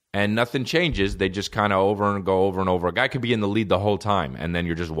 and nothing changes. They just kind of over and over. A guy could be in the lead the whole time, and then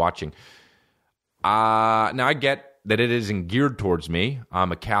you're just watching. Now, I get that it isn't geared towards me.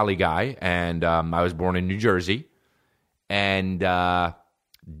 I'm a Cali guy, and I was born in New Jersey. And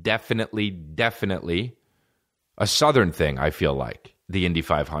definitely a Southern thing, I feel like, the Indy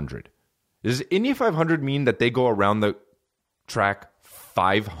 500. Does Indy 500 mean that they go around the track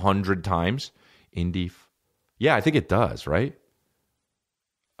 500 times? Yeah, I think it does, right?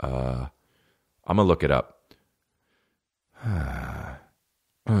 I'm going to look it up.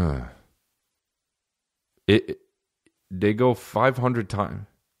 They go 500 times.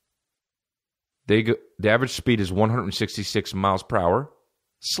 The average speed is 166 miles per hour.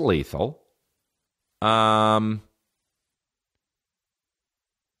 It's lethal.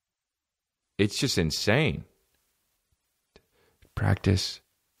 It's just insane. Practice.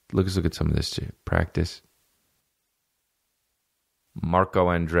 Let's look at some of this too. Practice. Marco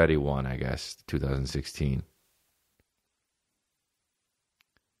Andretti won, I guess, 2016.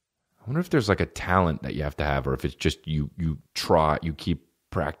 I wonder if there's like a talent that you have to have, or if it's just you try, you keep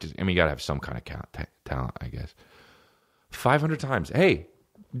practicing. I mean, you got to have some kind of talent, I guess. 500 times. Hey,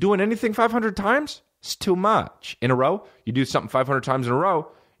 doing anything 500 times? It's too much. In a row? You do something 500 times in a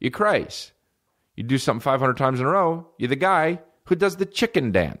row, you're crazy. You do something 500 times in a row, you're the guy who does the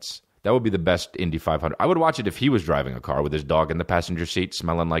chicken dance. That would be the best Indy 500. I would watch it if he was driving a car with his dog in the passenger seat,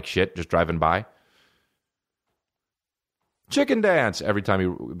 smelling like shit, just driving by. Chicken dance every time he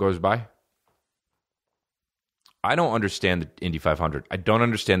goes by. I don't understand the Indy 500. I don't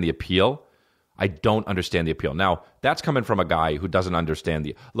understand the appeal. I don't understand the appeal. Now, that's coming from a guy who doesn't understand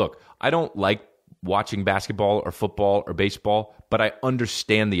the... Look, I don't like watching basketball or football or baseball, but I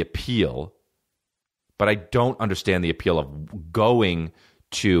understand the appeal. But I don't understand the appeal of going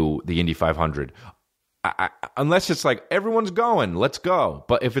to the Indy 500. Unless it's like, everyone's going, let's go.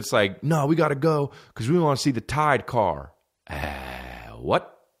 But if it's like, no, we got to go because we want to see the Tide car.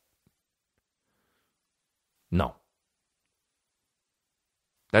 What? No.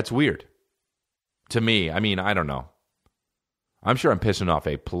 That's weird. To me, I mean, I don't know. I'm sure I'm pissing off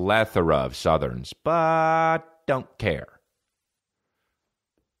a plethora of Southerns, but don't care.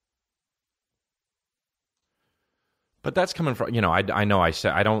 But that's coming from, I know I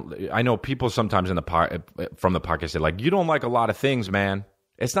said, I know people sometimes from the podcast say, like, you don't like a lot of things, man.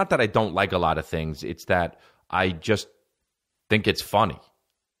 It's not that I don't like a lot of things. It's that I just think it's funny.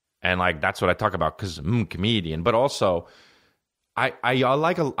 And, like, that's what I talk about because I'm a comedian. But also, I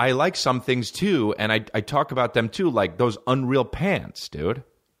like some things, too, and I talk about them, too, like those Unreal pants, dude.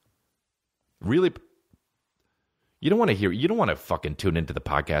 Really... You don't want to fucking tune into the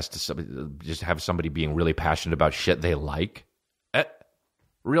podcast to just have somebody being really passionate about shit they like.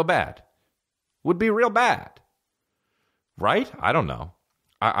 Real bad. Would be real bad. Right? I don't know.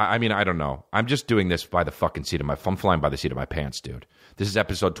 I mean, I don't know. I'm just doing this by the fucking seat of I'm flying by the seat of my pants, dude. This is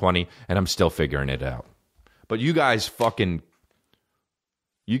episode 20, and I'm still figuring it out. But you guys keeping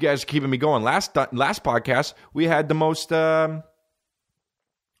me going. Last podcast, we had the most downloads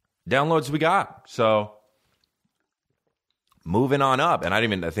we got. So... moving on up, and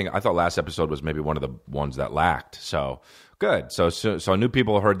I thought last episode was maybe one of the ones that lacked. So good. So new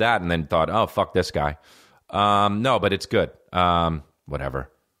people heard that and then thought, oh, fuck this guy. No, but it's good.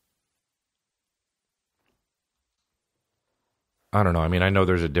 Whatever. I don't know. I mean, I know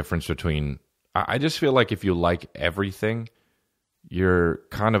there's a difference between. I just feel like if you like everything, you're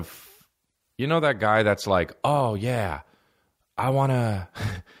kind of, that guy that's like, oh yeah, I wanna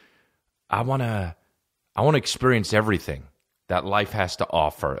experience everything that life has to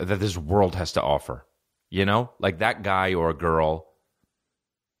offer, that this world has to offer. Like that guy or girl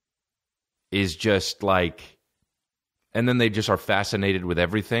is just like, and then they just are fascinated with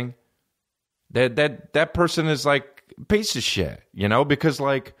everything. That person is like a piece of shit, because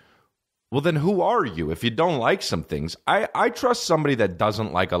like, well, then who are you if you don't like some things? I trust somebody that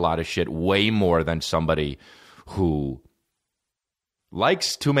doesn't like a lot of shit way more than somebody who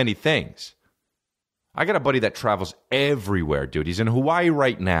likes too many things. I got a buddy that travels everywhere, dude. He's in Hawaii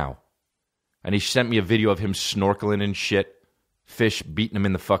right now. And he sent me a video of him snorkeling and shit. Fish beating him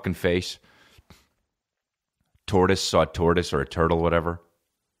in the fucking face. Saw a tortoise or a turtle, whatever.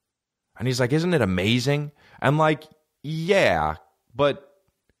 And he's like, isn't it amazing? I'm like, yeah, but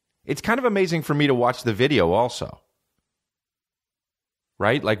it's kind of amazing for me to watch the video also.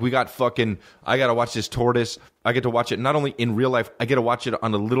 Right? Like I got to watch this tortoise. I get to watch it not only in real life, I get to watch it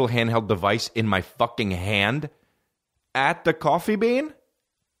on a little handheld device in my fucking hand at the Coffee Bean.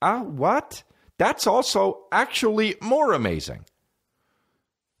 What? That's also actually more amazing.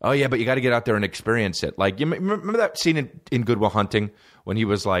 Oh, yeah, but you got to get out there and experience it. Like, you remember that scene in Good Will Hunting when he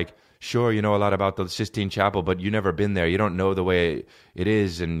was like, sure, you know a lot about the Sistine Chapel, but you've never been there. You don't know the way it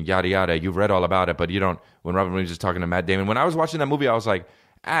is and yada, yada. You've read all about it, but you don't. When Robin Williams is talking to Matt Damon, when I was watching that movie, I was like,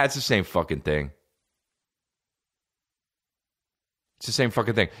 it's the same fucking thing. It's the same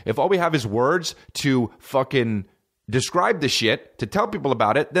fucking thing. If all we have is words to fucking describe the shit, to tell people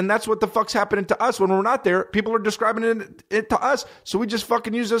about it, then that's what the fuck's happening to us. When we're not there, people are describing it to us, so we just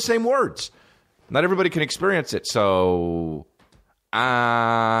fucking use those same words. Not everybody can experience it, so...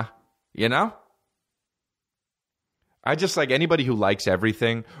 I just like anybody who likes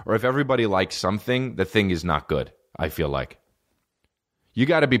everything, or if everybody likes something, the thing is not good, I feel like. You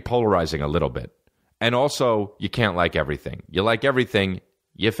got to be polarizing a little bit. And also, you can't like everything. You like everything,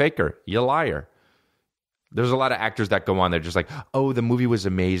 you faker, you liar. There's a lot of actors that go on. They're just like, oh, the movie was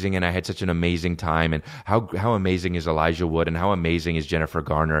amazing, and I had such an amazing time, and how amazing is Elijah Wood, and how amazing is Jennifer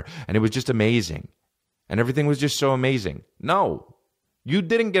Garner, and it was just amazing, and everything was just so amazing. No, you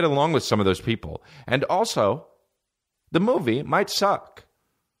didn't get along with some of those people, and also, the movie might suck.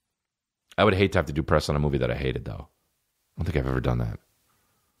 I would hate to have to do press on a movie that I hated, though. I don't think I've ever done that.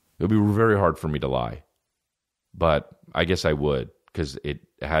 It would be very hard for me to lie, but I guess I would, because it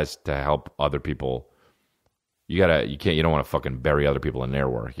has to help other people. You don't want to fucking bury other people in their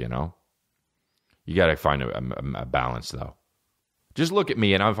work, you know? You got to find a balance, though. Just look at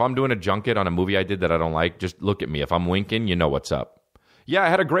me, and if I'm doing a junket on a movie I did that I don't like, just look at me. If I'm winking, you know what's up. Yeah, I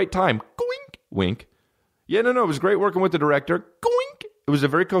had a great time. Goink, wink. Yeah, no, it was great working with the director. Goink. It was a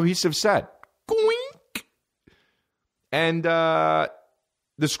very cohesive set. Goink. And the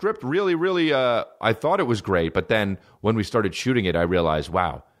script really, I thought it was great, but then when we started shooting it, I realized,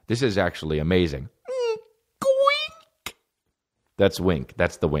 wow, this is actually amazing. That's wink.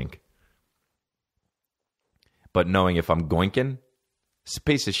 That's the wink. But knowing if I'm goinking, it's a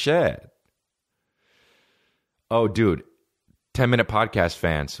piece of shit. Oh, dude, 10-minute podcast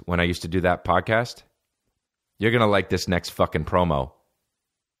fans, when I used to do that podcast, you're going to like this next fucking promo.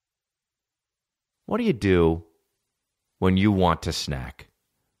 What do you do when you want to snack,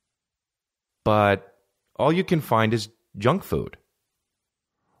 but all you can find is junk food?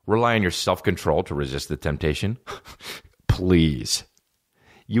 Rely on your self-control to resist the temptation? Please.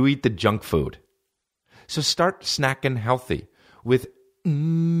 You eat the junk food. So start snacking healthy with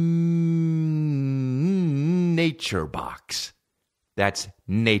Nature Box. That's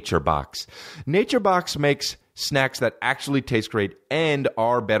Nature Box. Nature Box makes snacks that actually taste great and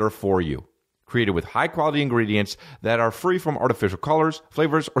are better for you. Created with high-quality ingredients that are free from artificial colors,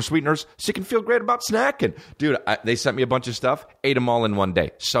 flavors, or sweeteners, so you can feel great about snacking. Dude, they sent me a bunch of stuff. Ate them all in one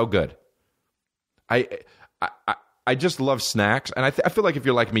day. So good. I just love snacks, and I feel like if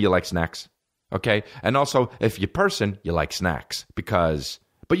you're like me, you like snacks, okay? And also, if you're a person, you like snacks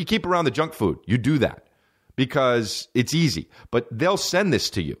but you keep around the junk food. You do that because it's easy. But they'll send this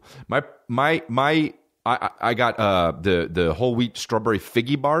to you. I got the whole wheat strawberry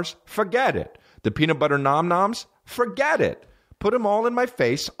figgy bars. Forget it. The peanut butter nom noms. Forget it. Put them all in my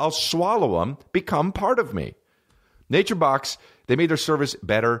face. I'll swallow them. Become part of me. Nature Box, they made their service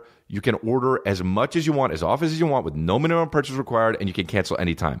better. You can order as much as you want, as often as you want, with no minimum purchase required, and you can cancel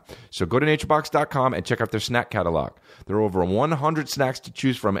anytime. So go to naturebox.com and check out their snack catalog. There are over 100 snacks to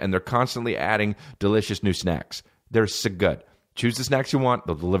choose from, and they're constantly adding delicious new snacks. They're so good. Choose the snacks you want.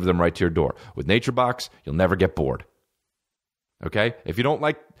 They'll deliver them right to your door. With Nature Box, you'll never get bored. Okay? If you don't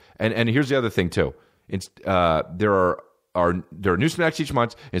like... And here's the other thing, too. There are new snacks each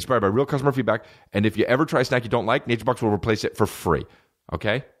month inspired by real customer feedback. And if you ever try a snack you don't like, NatureBox will replace it for free.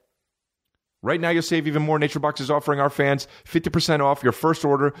 Okay? Right now, you'll save even more. NatureBox is offering our fans 50% off your first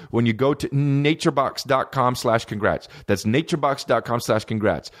order when you go to naturebox.com/congrats. That's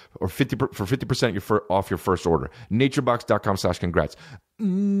naturebox.com/congrats. Or for 50% off your first order. naturebox.com/congrats.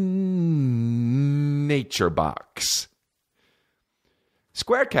 NatureBox.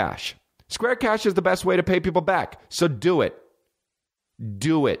 Square Cash. Square Cash is the best way to pay people back. So do it.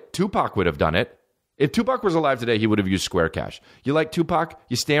 Do it. Tupac would have done it. If Tupac was alive today, he would have used Square Cash. You like Tupac?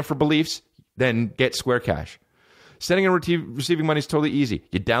 You stand for beliefs? Then get Square Cash. Sending and receiving money is totally easy.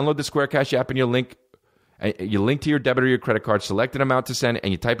 You download the Square Cash app and you link to your debit or your credit card, select an amount to send,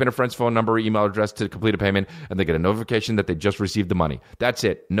 and you type in a friend's phone number or email address to complete a payment, and they get a notification that they just received the money. That's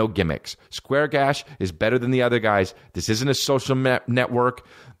it. No gimmicks. Square Cash is better than the other guys. This isn't a social network.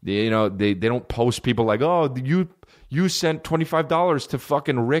 They don't post people like, oh, you sent $25 to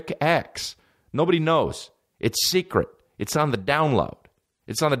fucking Rick X. Nobody knows. It's secret. It's on the download.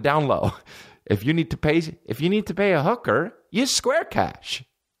 It's on the down low. If you need to pay a hooker, use Square Cash.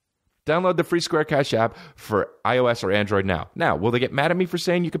 Download the free Square Cash app for iOS or Android now. Now, will they get mad at me for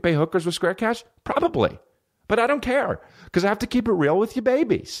saying you can pay hookers with Square Cash? Probably. But I don't care because I have to keep it real with you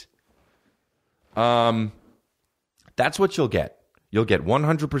babies. That's what you'll get. You'll get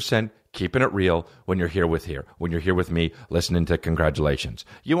 100% keeping it real when you're here with me listening to congratulations.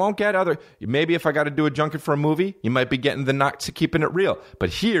 You won't get maybe if I got to do a junket for a movie, you might be getting the not to keeping it real. But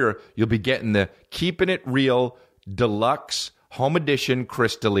here, you'll be getting the keeping it real deluxe home edition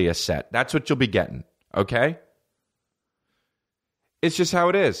Chris D'Elia set. That's what you'll be getting, okay? It's just how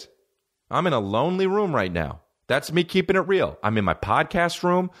it is. I'm in a lonely room right now. That's me keeping it real. I'm in my podcast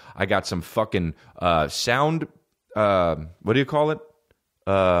room. I got some fucking sound... what do you call it?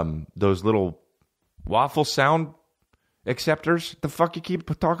 Those little waffle sound acceptors. The fuck you keep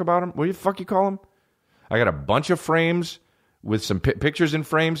talk about them? What do you fuck you call them? I got a bunch of frames with some pictures in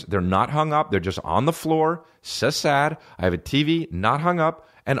frames. They're not hung up. They're just on the floor. So sad. I have a TV not hung up.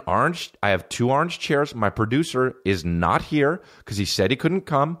 I have 2 orange chairs. My producer is not here because he said he couldn't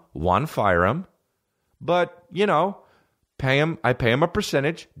come. One, fire him. But, pay him. I pay him a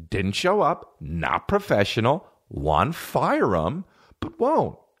percentage. Didn't show up. Not professional. One, fire him. But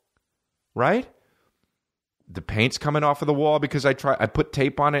won't. Right? The paint's coming off of the wall because I put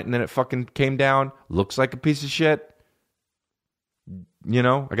tape on it and then it fucking came down. Looks like a piece of shit.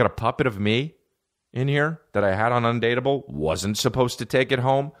 I got a puppet of me in here that I had on Undateable. Wasn't supposed to take it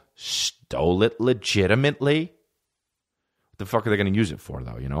home. Stole it legitimately. What the fuck are they going to use it for,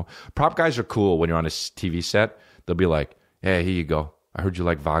 though, Prop guys are cool when you're on a TV set. They'll be like, hey, here you go. I heard you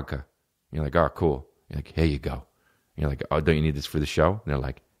like vodka. And you're like, oh, cool. You're like, here you go. And you're like, oh, don't you need this for the show? And they're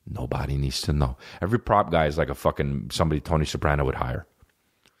like, nobody needs to know. Every prop guy is like a fucking somebody Tony Soprano would hire.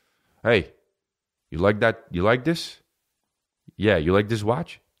 Hey, you like that? You like this? Yeah, you like this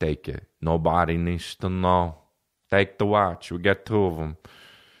watch? Take it. Nobody needs to know. Take the watch. We get 2 of them.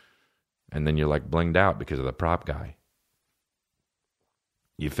 And then you're like blinged out because of the prop guy.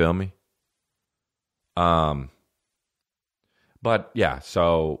 You feel me? But yeah,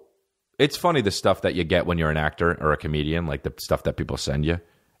 so it's funny the stuff that you get when you're an actor or a comedian, like the stuff that people send you.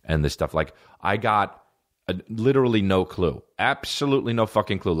 And this stuff, like, I got literally no clue. Absolutely no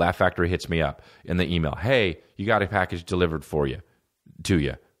fucking clue. Laugh Factory hits me up in the email. Hey, you got a package delivered to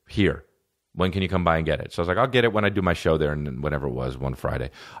you. Here. When can you come by and get it? So I was like, I'll get it when I do my show there, and whenever it was, one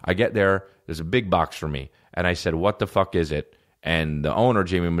Friday. I get there. There's a big box for me. And I said, what the fuck is it? And the owner,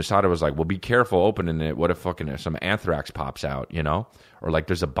 Jamie Masada, was like, well, be careful opening it. What if fucking some anthrax pops out, Or like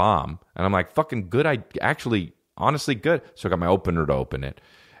there's a bomb. And I'm like, fucking good. Honestly good. So I got my opener to open it.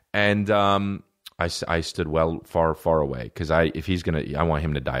 And I stood far away because if he's going to, I want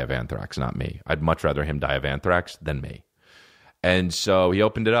him to die of anthrax, not me. I'd much rather him die of anthrax than me. And so he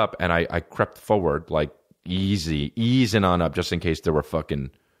opened it up, and I crept forward, like easing on up just in case there were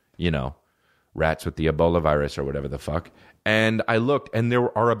fucking, rats with the Ebola virus or whatever the fuck. And I looked, and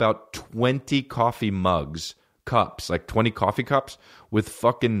there are about 20 coffee cups, like 20 coffee cups with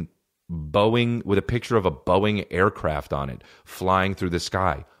fucking Boeing, with a picture of a Boeing aircraft on it flying through the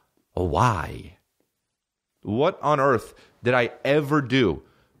sky. Why? What on earth did I ever do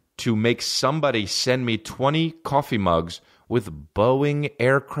to make somebody send me 20 coffee mugs with Boeing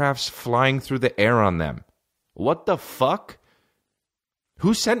aircrafts flying through the air on them? What the fuck?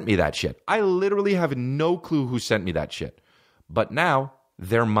 Who sent me that shit? I literally have no clue who sent me that shit. But now,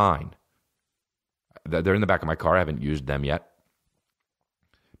 they're mine. They're in the back of my car. I haven't used them yet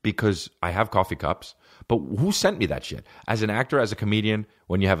because I have coffee cups. But who sent me that shit? As an actor, as a comedian,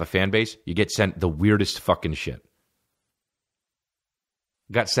 when you have a fan base, you get sent the weirdest fucking shit.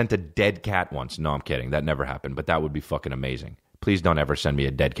 Got sent a dead cat once. No, I'm kidding. That never happened, but that would be fucking amazing. Please don't ever send me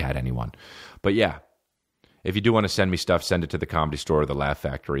a dead cat, anyone. But yeah, if you do want to send me stuff, send it to the Comedy Store or the Laugh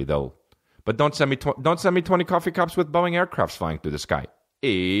Factory. But don't send me 20 coffee cups with Boeing aircrafts flying through the sky.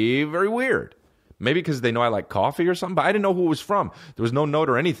 Very weird. Maybe because they know I like coffee or something, but I didn't know who it was from. There was no note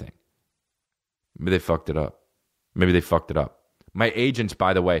or anything. Maybe they fucked it up. My agents,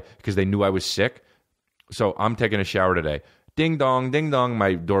 by the way, because they knew I was sick. So I'm taking a shower today. Ding dong,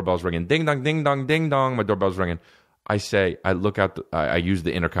 my doorbell's ringing. Ding dong, ding dong, my doorbell's ringing. I look out, I use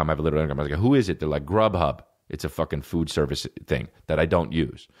the intercom. I have a little intercom. I was like, who is it? They're like, Grubhub. It's a fucking food service thing that I don't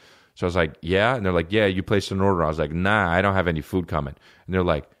use. So I was like, yeah. And they're like, yeah, you placed an order. I was like, nah, I don't have any food coming. And they're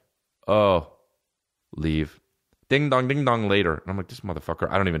like, oh, leave. Ding dong later. And I'm like, this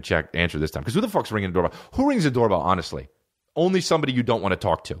motherfucker, I don't even answer this time. Because who the fuck's ringing the doorbell? Who rings the doorbell, honestly? Only somebody you don't want to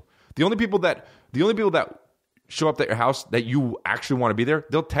talk to. The only people that show up at your house that you actually want to be there,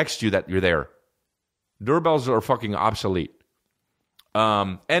 they'll text you that you're there. Doorbells are fucking obsolete.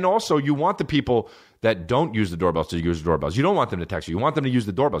 And also, you want the people that don't use the doorbells to use the doorbells. You don't want them to text you. You want them to use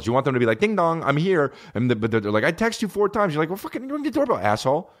the doorbells. You want them to be like, ding dong, I'm here. But they're like, I text you 4 times. You're like, well, fucking ring the doorbell,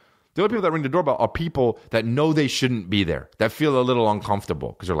 asshole. The only people that ring the doorbell are people that know they shouldn't be there, that feel a little uncomfortable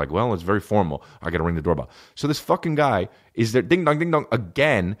because they're like, well, it's very formal. I got to ring the doorbell. So this fucking guy is there, ding dong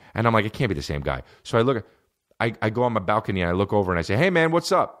again. And I'm like, it can't be the same guy. So I go on my balcony and I look over and I say, hey, man,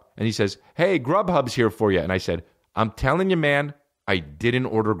 what's up? And he says, hey, Grubhub's here for you. And I said, I'm telling you, man, I didn't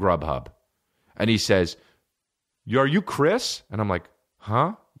order Grubhub. And he says, are you Chris? And I'm like,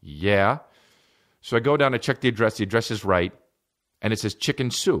 huh? Yeah. So I go down and check the address. The address is right. And it says chicken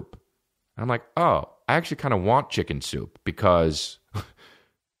soup. And I'm like, oh, I actually kind of want chicken soup because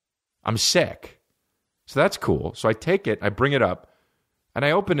I'm sick. So that's cool. So I take it, I bring it up, and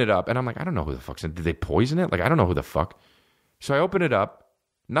I open it up, and I'm like, I don't know who the fuck's in it. Did they poison it? Like, I don't know who the fuck. So I open it up.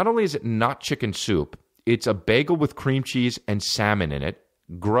 Not only is it not chicken soup, It's a bagel with cream cheese and salmon in it.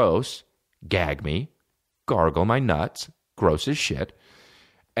 Gross. Gag me. Gargle my nuts. Gross as shit.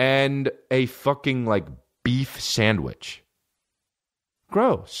 And a fucking like beef sandwich.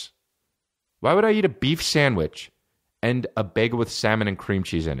 Gross. Why would I eat a beef sandwich and a bagel with salmon and cream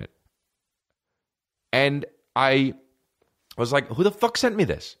cheese in it? And I was like, who the fuck sent me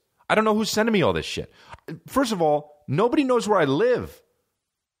this? I don't know who's sending me all this shit. First of all, nobody knows where I live.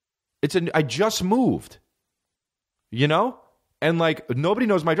 I just moved. You know? And like, nobody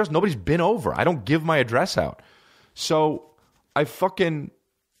knows my address. Nobody's been over. I don't give my address out. So I fucking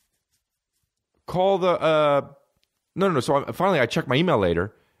call the, no. So finally I check my email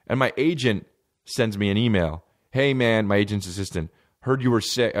later, and my agent sends me an email. Hey man, my agent's assistant, heard you were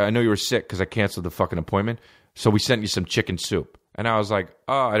sick. I know you were sick because I canceled the fucking appointment. So we sent you some chicken soup. And I was like,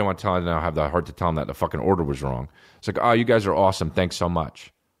 oh, I don't want to tell him. I don't have the heart to tell him that the fucking order was wrong. It's like, oh, you guys are awesome. Thanks so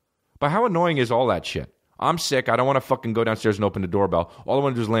much. But how annoying is all that shit? I'm sick. I don't want to fucking go downstairs and open the doorbell. All I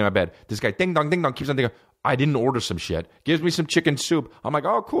want to do is lay in my bed. This guy, ding dong, keeps on thinking, I didn't order some shit. Gives me some chicken soup. I'm like,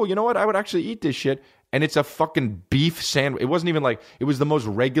 oh, cool. You know what? I would actually eat this shit. And it's a fucking beef sandwich. It wasn't even like, it was the most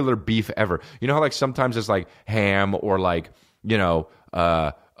regular beef ever. You know how like sometimes it's like ham or like, you know,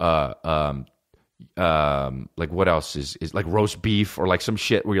 like what else is like roast beef or like some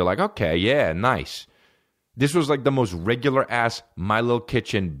shit where you're like, okay, yeah, nice. This was like the most regular ass My Little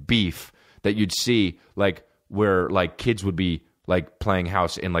Kitchen beef that you'd see, like where like kids would be like playing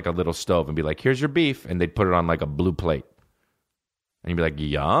house in like a little stove and be like, here's your beef, and they'd put it on like a blue plate, and you'd be like,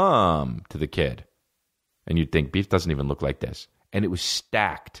 yum, to the kid, and you'd think beef doesn't even look like this, and it was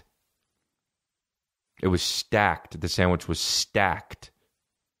stacked. It was stacked. The sandwich was stacked.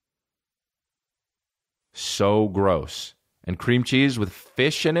 So gross. And cream cheese with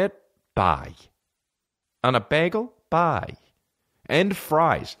fish in it? Bye. On a bagel? Bye. And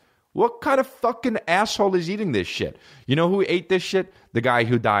fries. What kind of fucking asshole is eating this shit? You know who ate this shit? The guy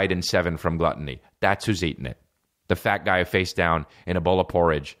who died in Seven from gluttony. That's who's eating it. The fat guy face down in a bowl of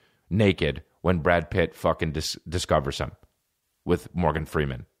porridge, naked, when Brad Pitt fucking discovers him with Morgan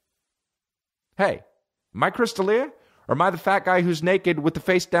Freeman. Hey, am I Chris D'Elia? Or am I the fat guy who's naked with the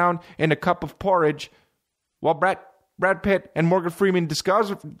face down in a cup of porridge while Brad Pitt and Morgan Freeman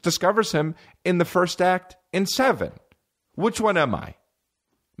discovers him in the first act in Seven? Which one am I?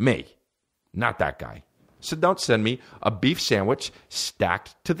 Me. Not that guy. So don't send me a beef sandwich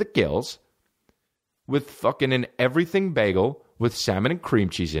stacked to the gills with fucking an everything bagel with salmon and cream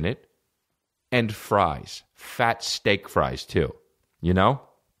cheese in it and fries. Fat steak fries, too. You know?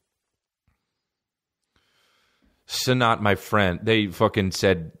 Sanat, my friend, they fucking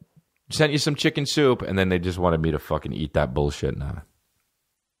said, sent you some chicken soup, and then they just wanted me to fucking eat that bullshit. Nah.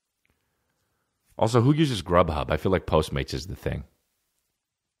 Also, who uses Grubhub? I feel like Postmates is the thing.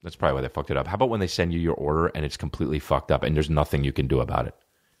 That's probably why they fucked it up. How about when they send you your order and it's completely fucked up and there's nothing you can do about it?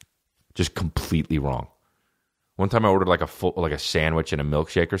 Just completely wrong. One time I ordered like a sandwich and a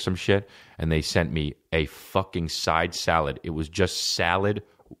milkshake or some shit, and they sent me a fucking side salad. It was just salad.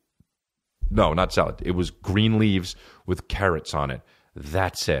 No, not salad. It was green leaves with carrots on it.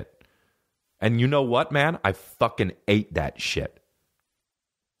 That's it. And you know what, man? I fucking ate that shit.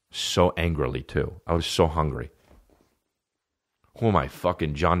 So angrily, too. I was so hungry. Who am I,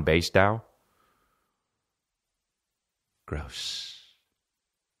 fucking John Bastow? Gross.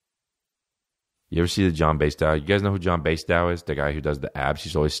 You ever see the John Bastow? You guys know who John Bastow is? The guy who does the abs.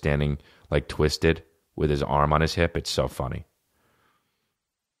 He's always standing like twisted with his arm on his hip. It's so funny.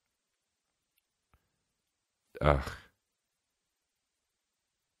 Ugh.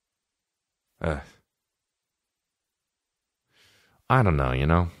 I don't know, you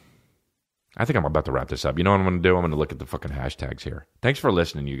know? I think I'm about to wrap this up. You know what I'm going to do? I'm going to look at the fucking hashtags here. Thanks for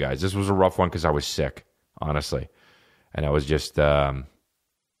listening, you guys. This was a rough one because I was sick, honestly. And I was just, you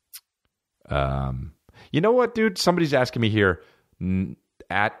know what, dude? Somebody's asking me here,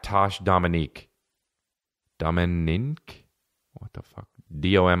 at Tosh Dominique. Dominique? What the fuck?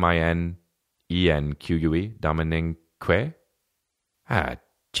 Dominenque? Dominique?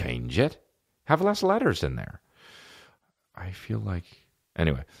 Change it. Have less letters in there. I feel like...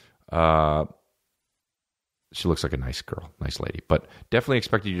 Anyway. She looks like a nice girl, nice lady. But definitely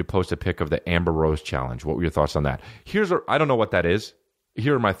expected you to post a pic of the Amber Rose Challenge. What were your thoughts on that? I don't know what that is.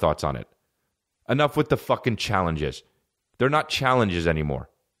 Here are my thoughts on it. Enough with the fucking challenges. They're not challenges anymore.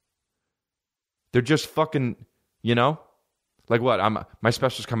 They're just fucking, you know? Like what? My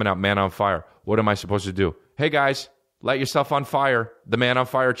special's coming out, Man on Fire. What am I supposed to do? Hey guys, light yourself on fire. The Man on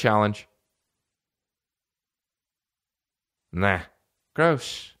Fire Challenge. Nah.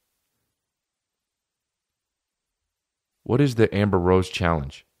 Gross. What is the Amber Rose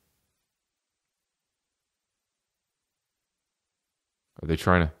Challenge? Are they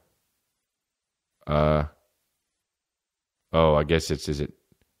trying to? Oh, I guess is it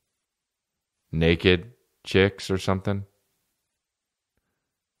naked chicks or something?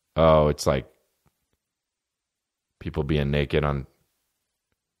 Oh, it's like people being naked on.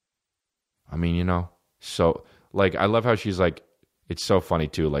 I mean, so like I love how she's like. It's so funny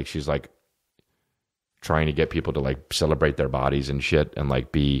too. Like she's like trying to get people to like celebrate their bodies and shit and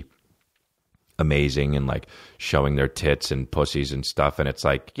like be amazing and like showing their tits and pussies and stuff. And it's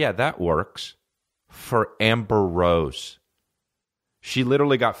like, yeah, that works for Amber Rose. She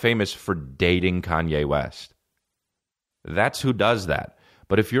literally got famous for dating Kanye West. That's who does that.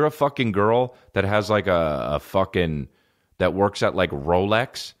 But if you're a fucking girl that has like a fucking, that works at like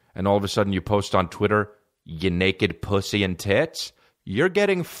Rolex and all of a sudden you post on Twitter, you naked pussy and tits, you're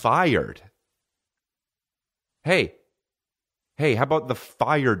getting fired. Hey, how about the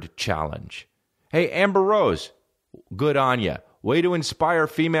fired challenge? Hey, Amber Rose, good on ya. Way to inspire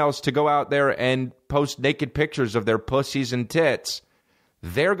females to go out there and post naked pictures of their pussies and tits.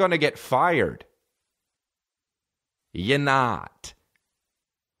 They're going to get fired. You're not.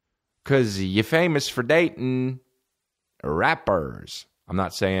 Because you're famous for dating rappers. I'm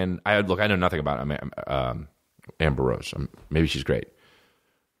not saying... I know nothing about Amber Rose. Maybe she's great.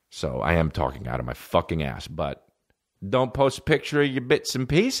 So I am talking out of my fucking ass, but... Don't post a picture of your bits and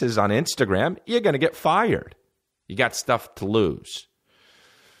pieces on Instagram. You're going to get fired. You got stuff to lose.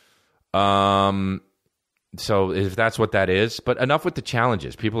 So if that's what that is. But enough with the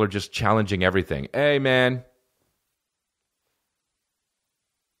challenges. People are just challenging everything. Hey, man.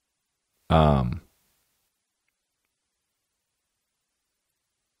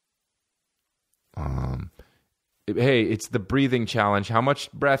 Hey, it's the breathing challenge. How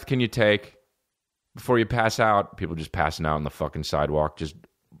much breath can you take before you pass out? People just passing out on the fucking sidewalk, just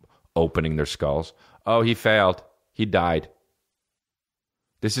opening their skulls. Oh, he failed. He died.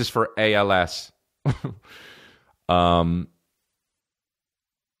 This is for ALS. Number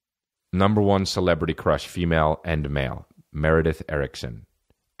one celebrity crush, female and male. Meredith Erickson.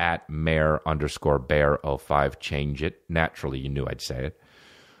 At mayor_bear05. Change it. Naturally, you knew I'd say it.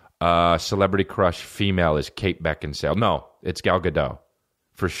 Celebrity crush, female is Kate Beckinsale. No, it's Gal Gadot.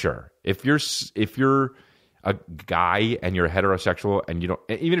 For sure. If you're a guy and you're heterosexual and you don't,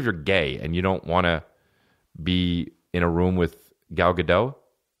 even if you're gay and you don't want to be in a room with Gal Gadot,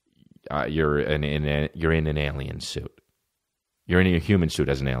 you're in an alien suit. You're in a human suit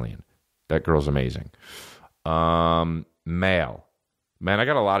as an alien. That girl's amazing. Male. Man, I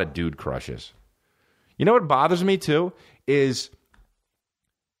got a lot of dude crushes. You know what bothers me too is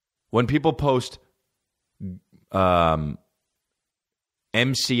when people post MCM,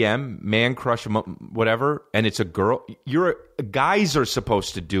 man crush, whatever, and it's a girl. Guys are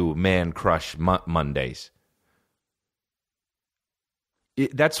supposed to do man crush Mondays.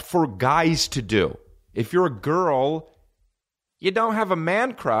 That's for guys to do. If you're a girl, you don't have a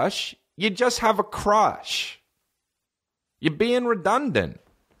man crush. You just have a crush. You're being redundant.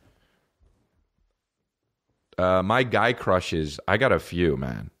 My guy crushes, I got a few,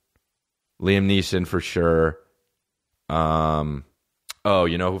 man. Liam Neeson for sure. Oh,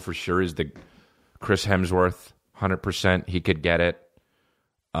 you know who for sure is the Chris Hemsworth? 100%. He could get it.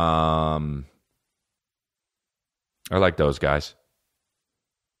 I like those guys.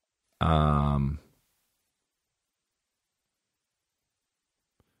 I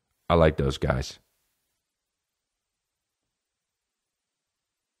like those guys.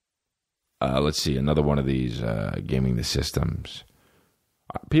 Let's see. Another one of these gaming the systems.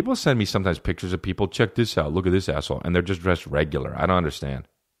 People send me sometimes pictures of people. Check this out. Look at this asshole. And they're just dressed regular. I don't understand.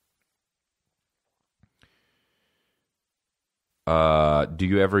 Do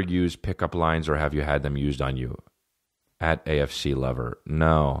you ever use pickup lines or have you had them used on you? At AFC Lover.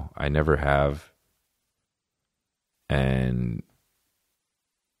 No, I never have. And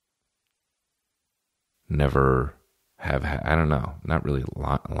never have. I don't know. Not really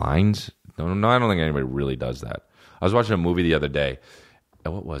lines. No, I don't think anybody really does that. I was watching a movie the other day.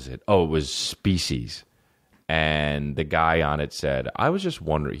 What was it? Oh, it was Species. And the guy on it said, I was just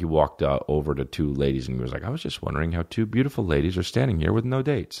wondering, he walked over to two ladies and he was like, I was just wondering how two beautiful ladies are standing here with no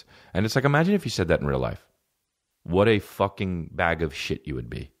dates. And it's like, imagine if you said that in real life. What a fucking bag of shit you would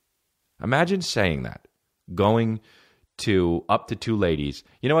be. Imagine saying that. Going up to two ladies.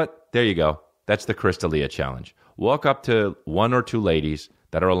 You know what? There you go. That's the Chris D'Elia challenge. Walk up to one or two ladies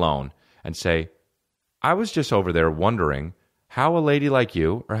that are alone and say, I was just over there wondering how a lady like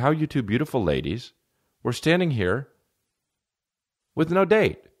you, or how you two beautiful ladies, were standing here with no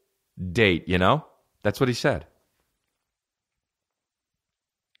date. Date, you know? That's what he said.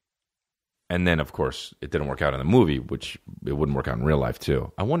 And then, of course, it didn't work out in the movie, which it wouldn't work out in real life,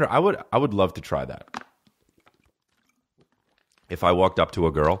 too. I wonder, I would love to try that. If I walked up to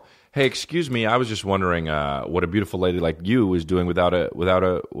a girl, hey, excuse me, I was just wondering what a beautiful lady like you is doing without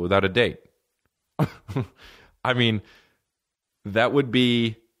a date. I mean, that would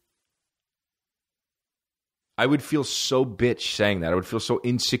be... I would feel so bitch saying that. I would feel so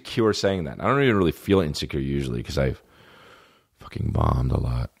insecure saying that. I don't even really feel insecure usually because I've fucking bombed a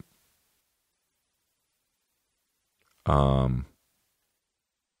lot.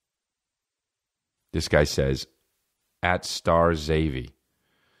 This guy says, at Star Zavy,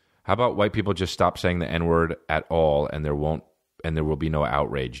 how about white people just stop saying the N-word at all and there will be no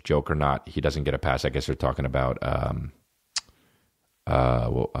outrage, joke or not, he doesn't get a pass. I guess they're talking about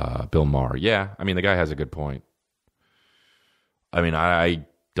Bill Maher. Yeah, I mean, the guy has a good point. I mean, I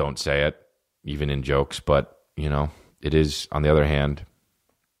don't say it, even in jokes, but, it is, on the other hand,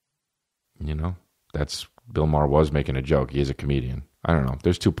 that's, Bill Maher was making a joke. He is a comedian. I don't know.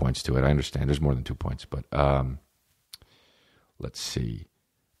 There's 2 points to it. I understand. There's more than 2 points, but let's see.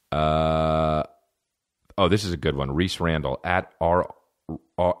 This is a good one. Reese Randall, at R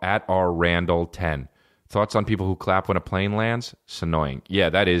Randall 10. Thoughts on people who clap when a plane lands? It's annoying. Yeah,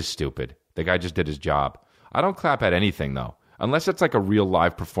 that is stupid. The guy just did his job. I don't clap at anything, though. Unless it's like a real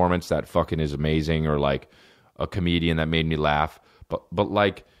live performance that fucking is amazing or like a comedian that made me laugh. But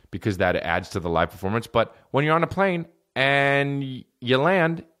like, because that adds to the live performance. But when you're on a plane and you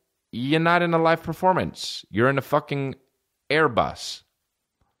land, you're not in a live performance. You're in a fucking Airbus.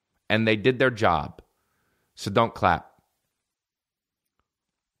 And they did their job. So don't clap.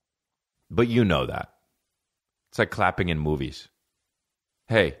 But you know that. It's like clapping in movies.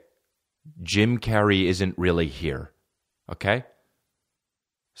 Hey, Jim Carrey isn't really here. Okay?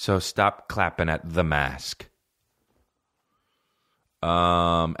 So stop clapping at The Mask.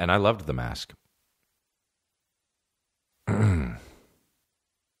 And I loved The Mask. All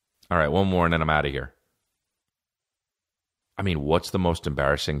right, one more and then I'm out of here. I mean, what's the most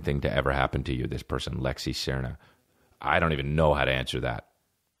embarrassing thing to ever happen to you? This person, Lexi Serna. I don't even know how to answer that.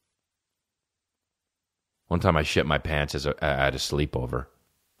 One time I shit my pants at a sleepover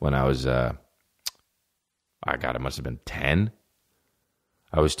when I was, it must have been 10.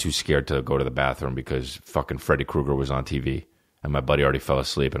 I was too scared to go to the bathroom because fucking Freddy Krueger was on TV. And my buddy already fell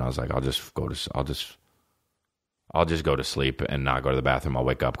asleep, and I was like, I'll just go to sleep and not go to the bathroom. I'll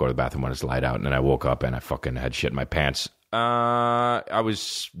wake up, go to the bathroom when it's light out, and then I woke up and I fucking had shit in my pants. I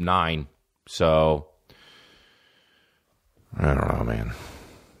was 9, so I don't know, man.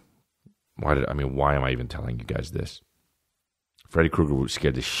 Why am I even telling you guys this? Freddy Krueger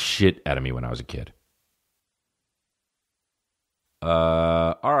scared the shit out of me when I was a kid.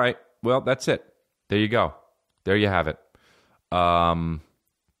 All right. Well, that's it. There you go. There you have it. All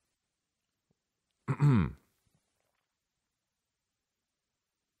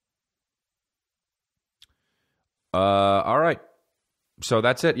right. So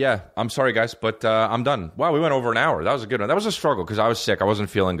that's it. Yeah. I'm sorry, guys, but I'm done. Wow, we went over an hour. That was a good one. That was a struggle because I was sick. I wasn't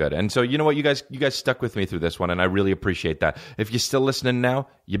feeling good. And so, you know what? You guys stuck with me through this one, and I really appreciate that. If you're still listening now,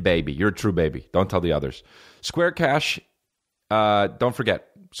 you baby. You're a true baby. Don't tell the others. Square Cash. Don't forget,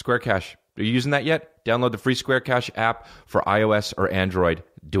 Square Cash. Are you using that yet? Download the free Square Cash app for iOS or Android.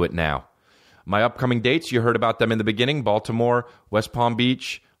 Do it now. My upcoming dates, you heard about them in the beginning. Baltimore, West Palm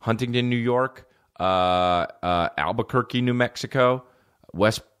Beach, Huntington, New York, Albuquerque, New Mexico,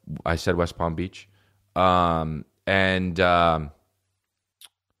 I said West Palm Beach, and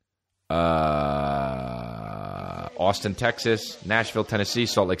Austin, Texas, Nashville, Tennessee,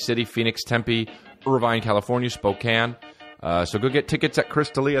 Salt Lake City, Phoenix, Tempe, Irvine, California, Spokane. So go get tickets at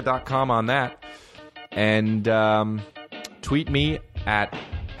chrisdelia.com on that. And tweet me at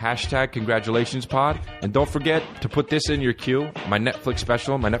 #CongratulationsPod. And don't forget to put this in your queue. My Netflix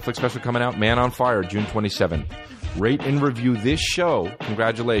special coming out, Man on Fire, June 27th. Rate and review this show,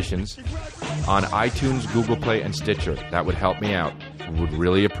 congratulations, on iTunes, Google Play, and Stitcher. That would help me out. Would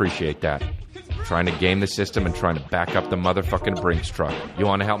really appreciate that. Trying to game the system and trying to back up the motherfucking Brinks truck. You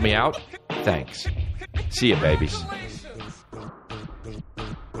want to help me out? Thanks. See ya, babies.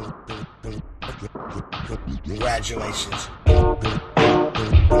 Congratulations.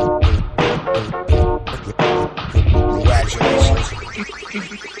 Congratulations.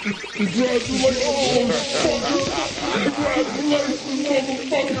 Congratulations,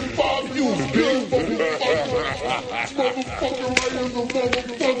 motherfucking Bob, you big motherfucker. Motherfucking right in the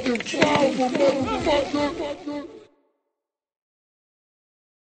motherfucking 12, motherfucker.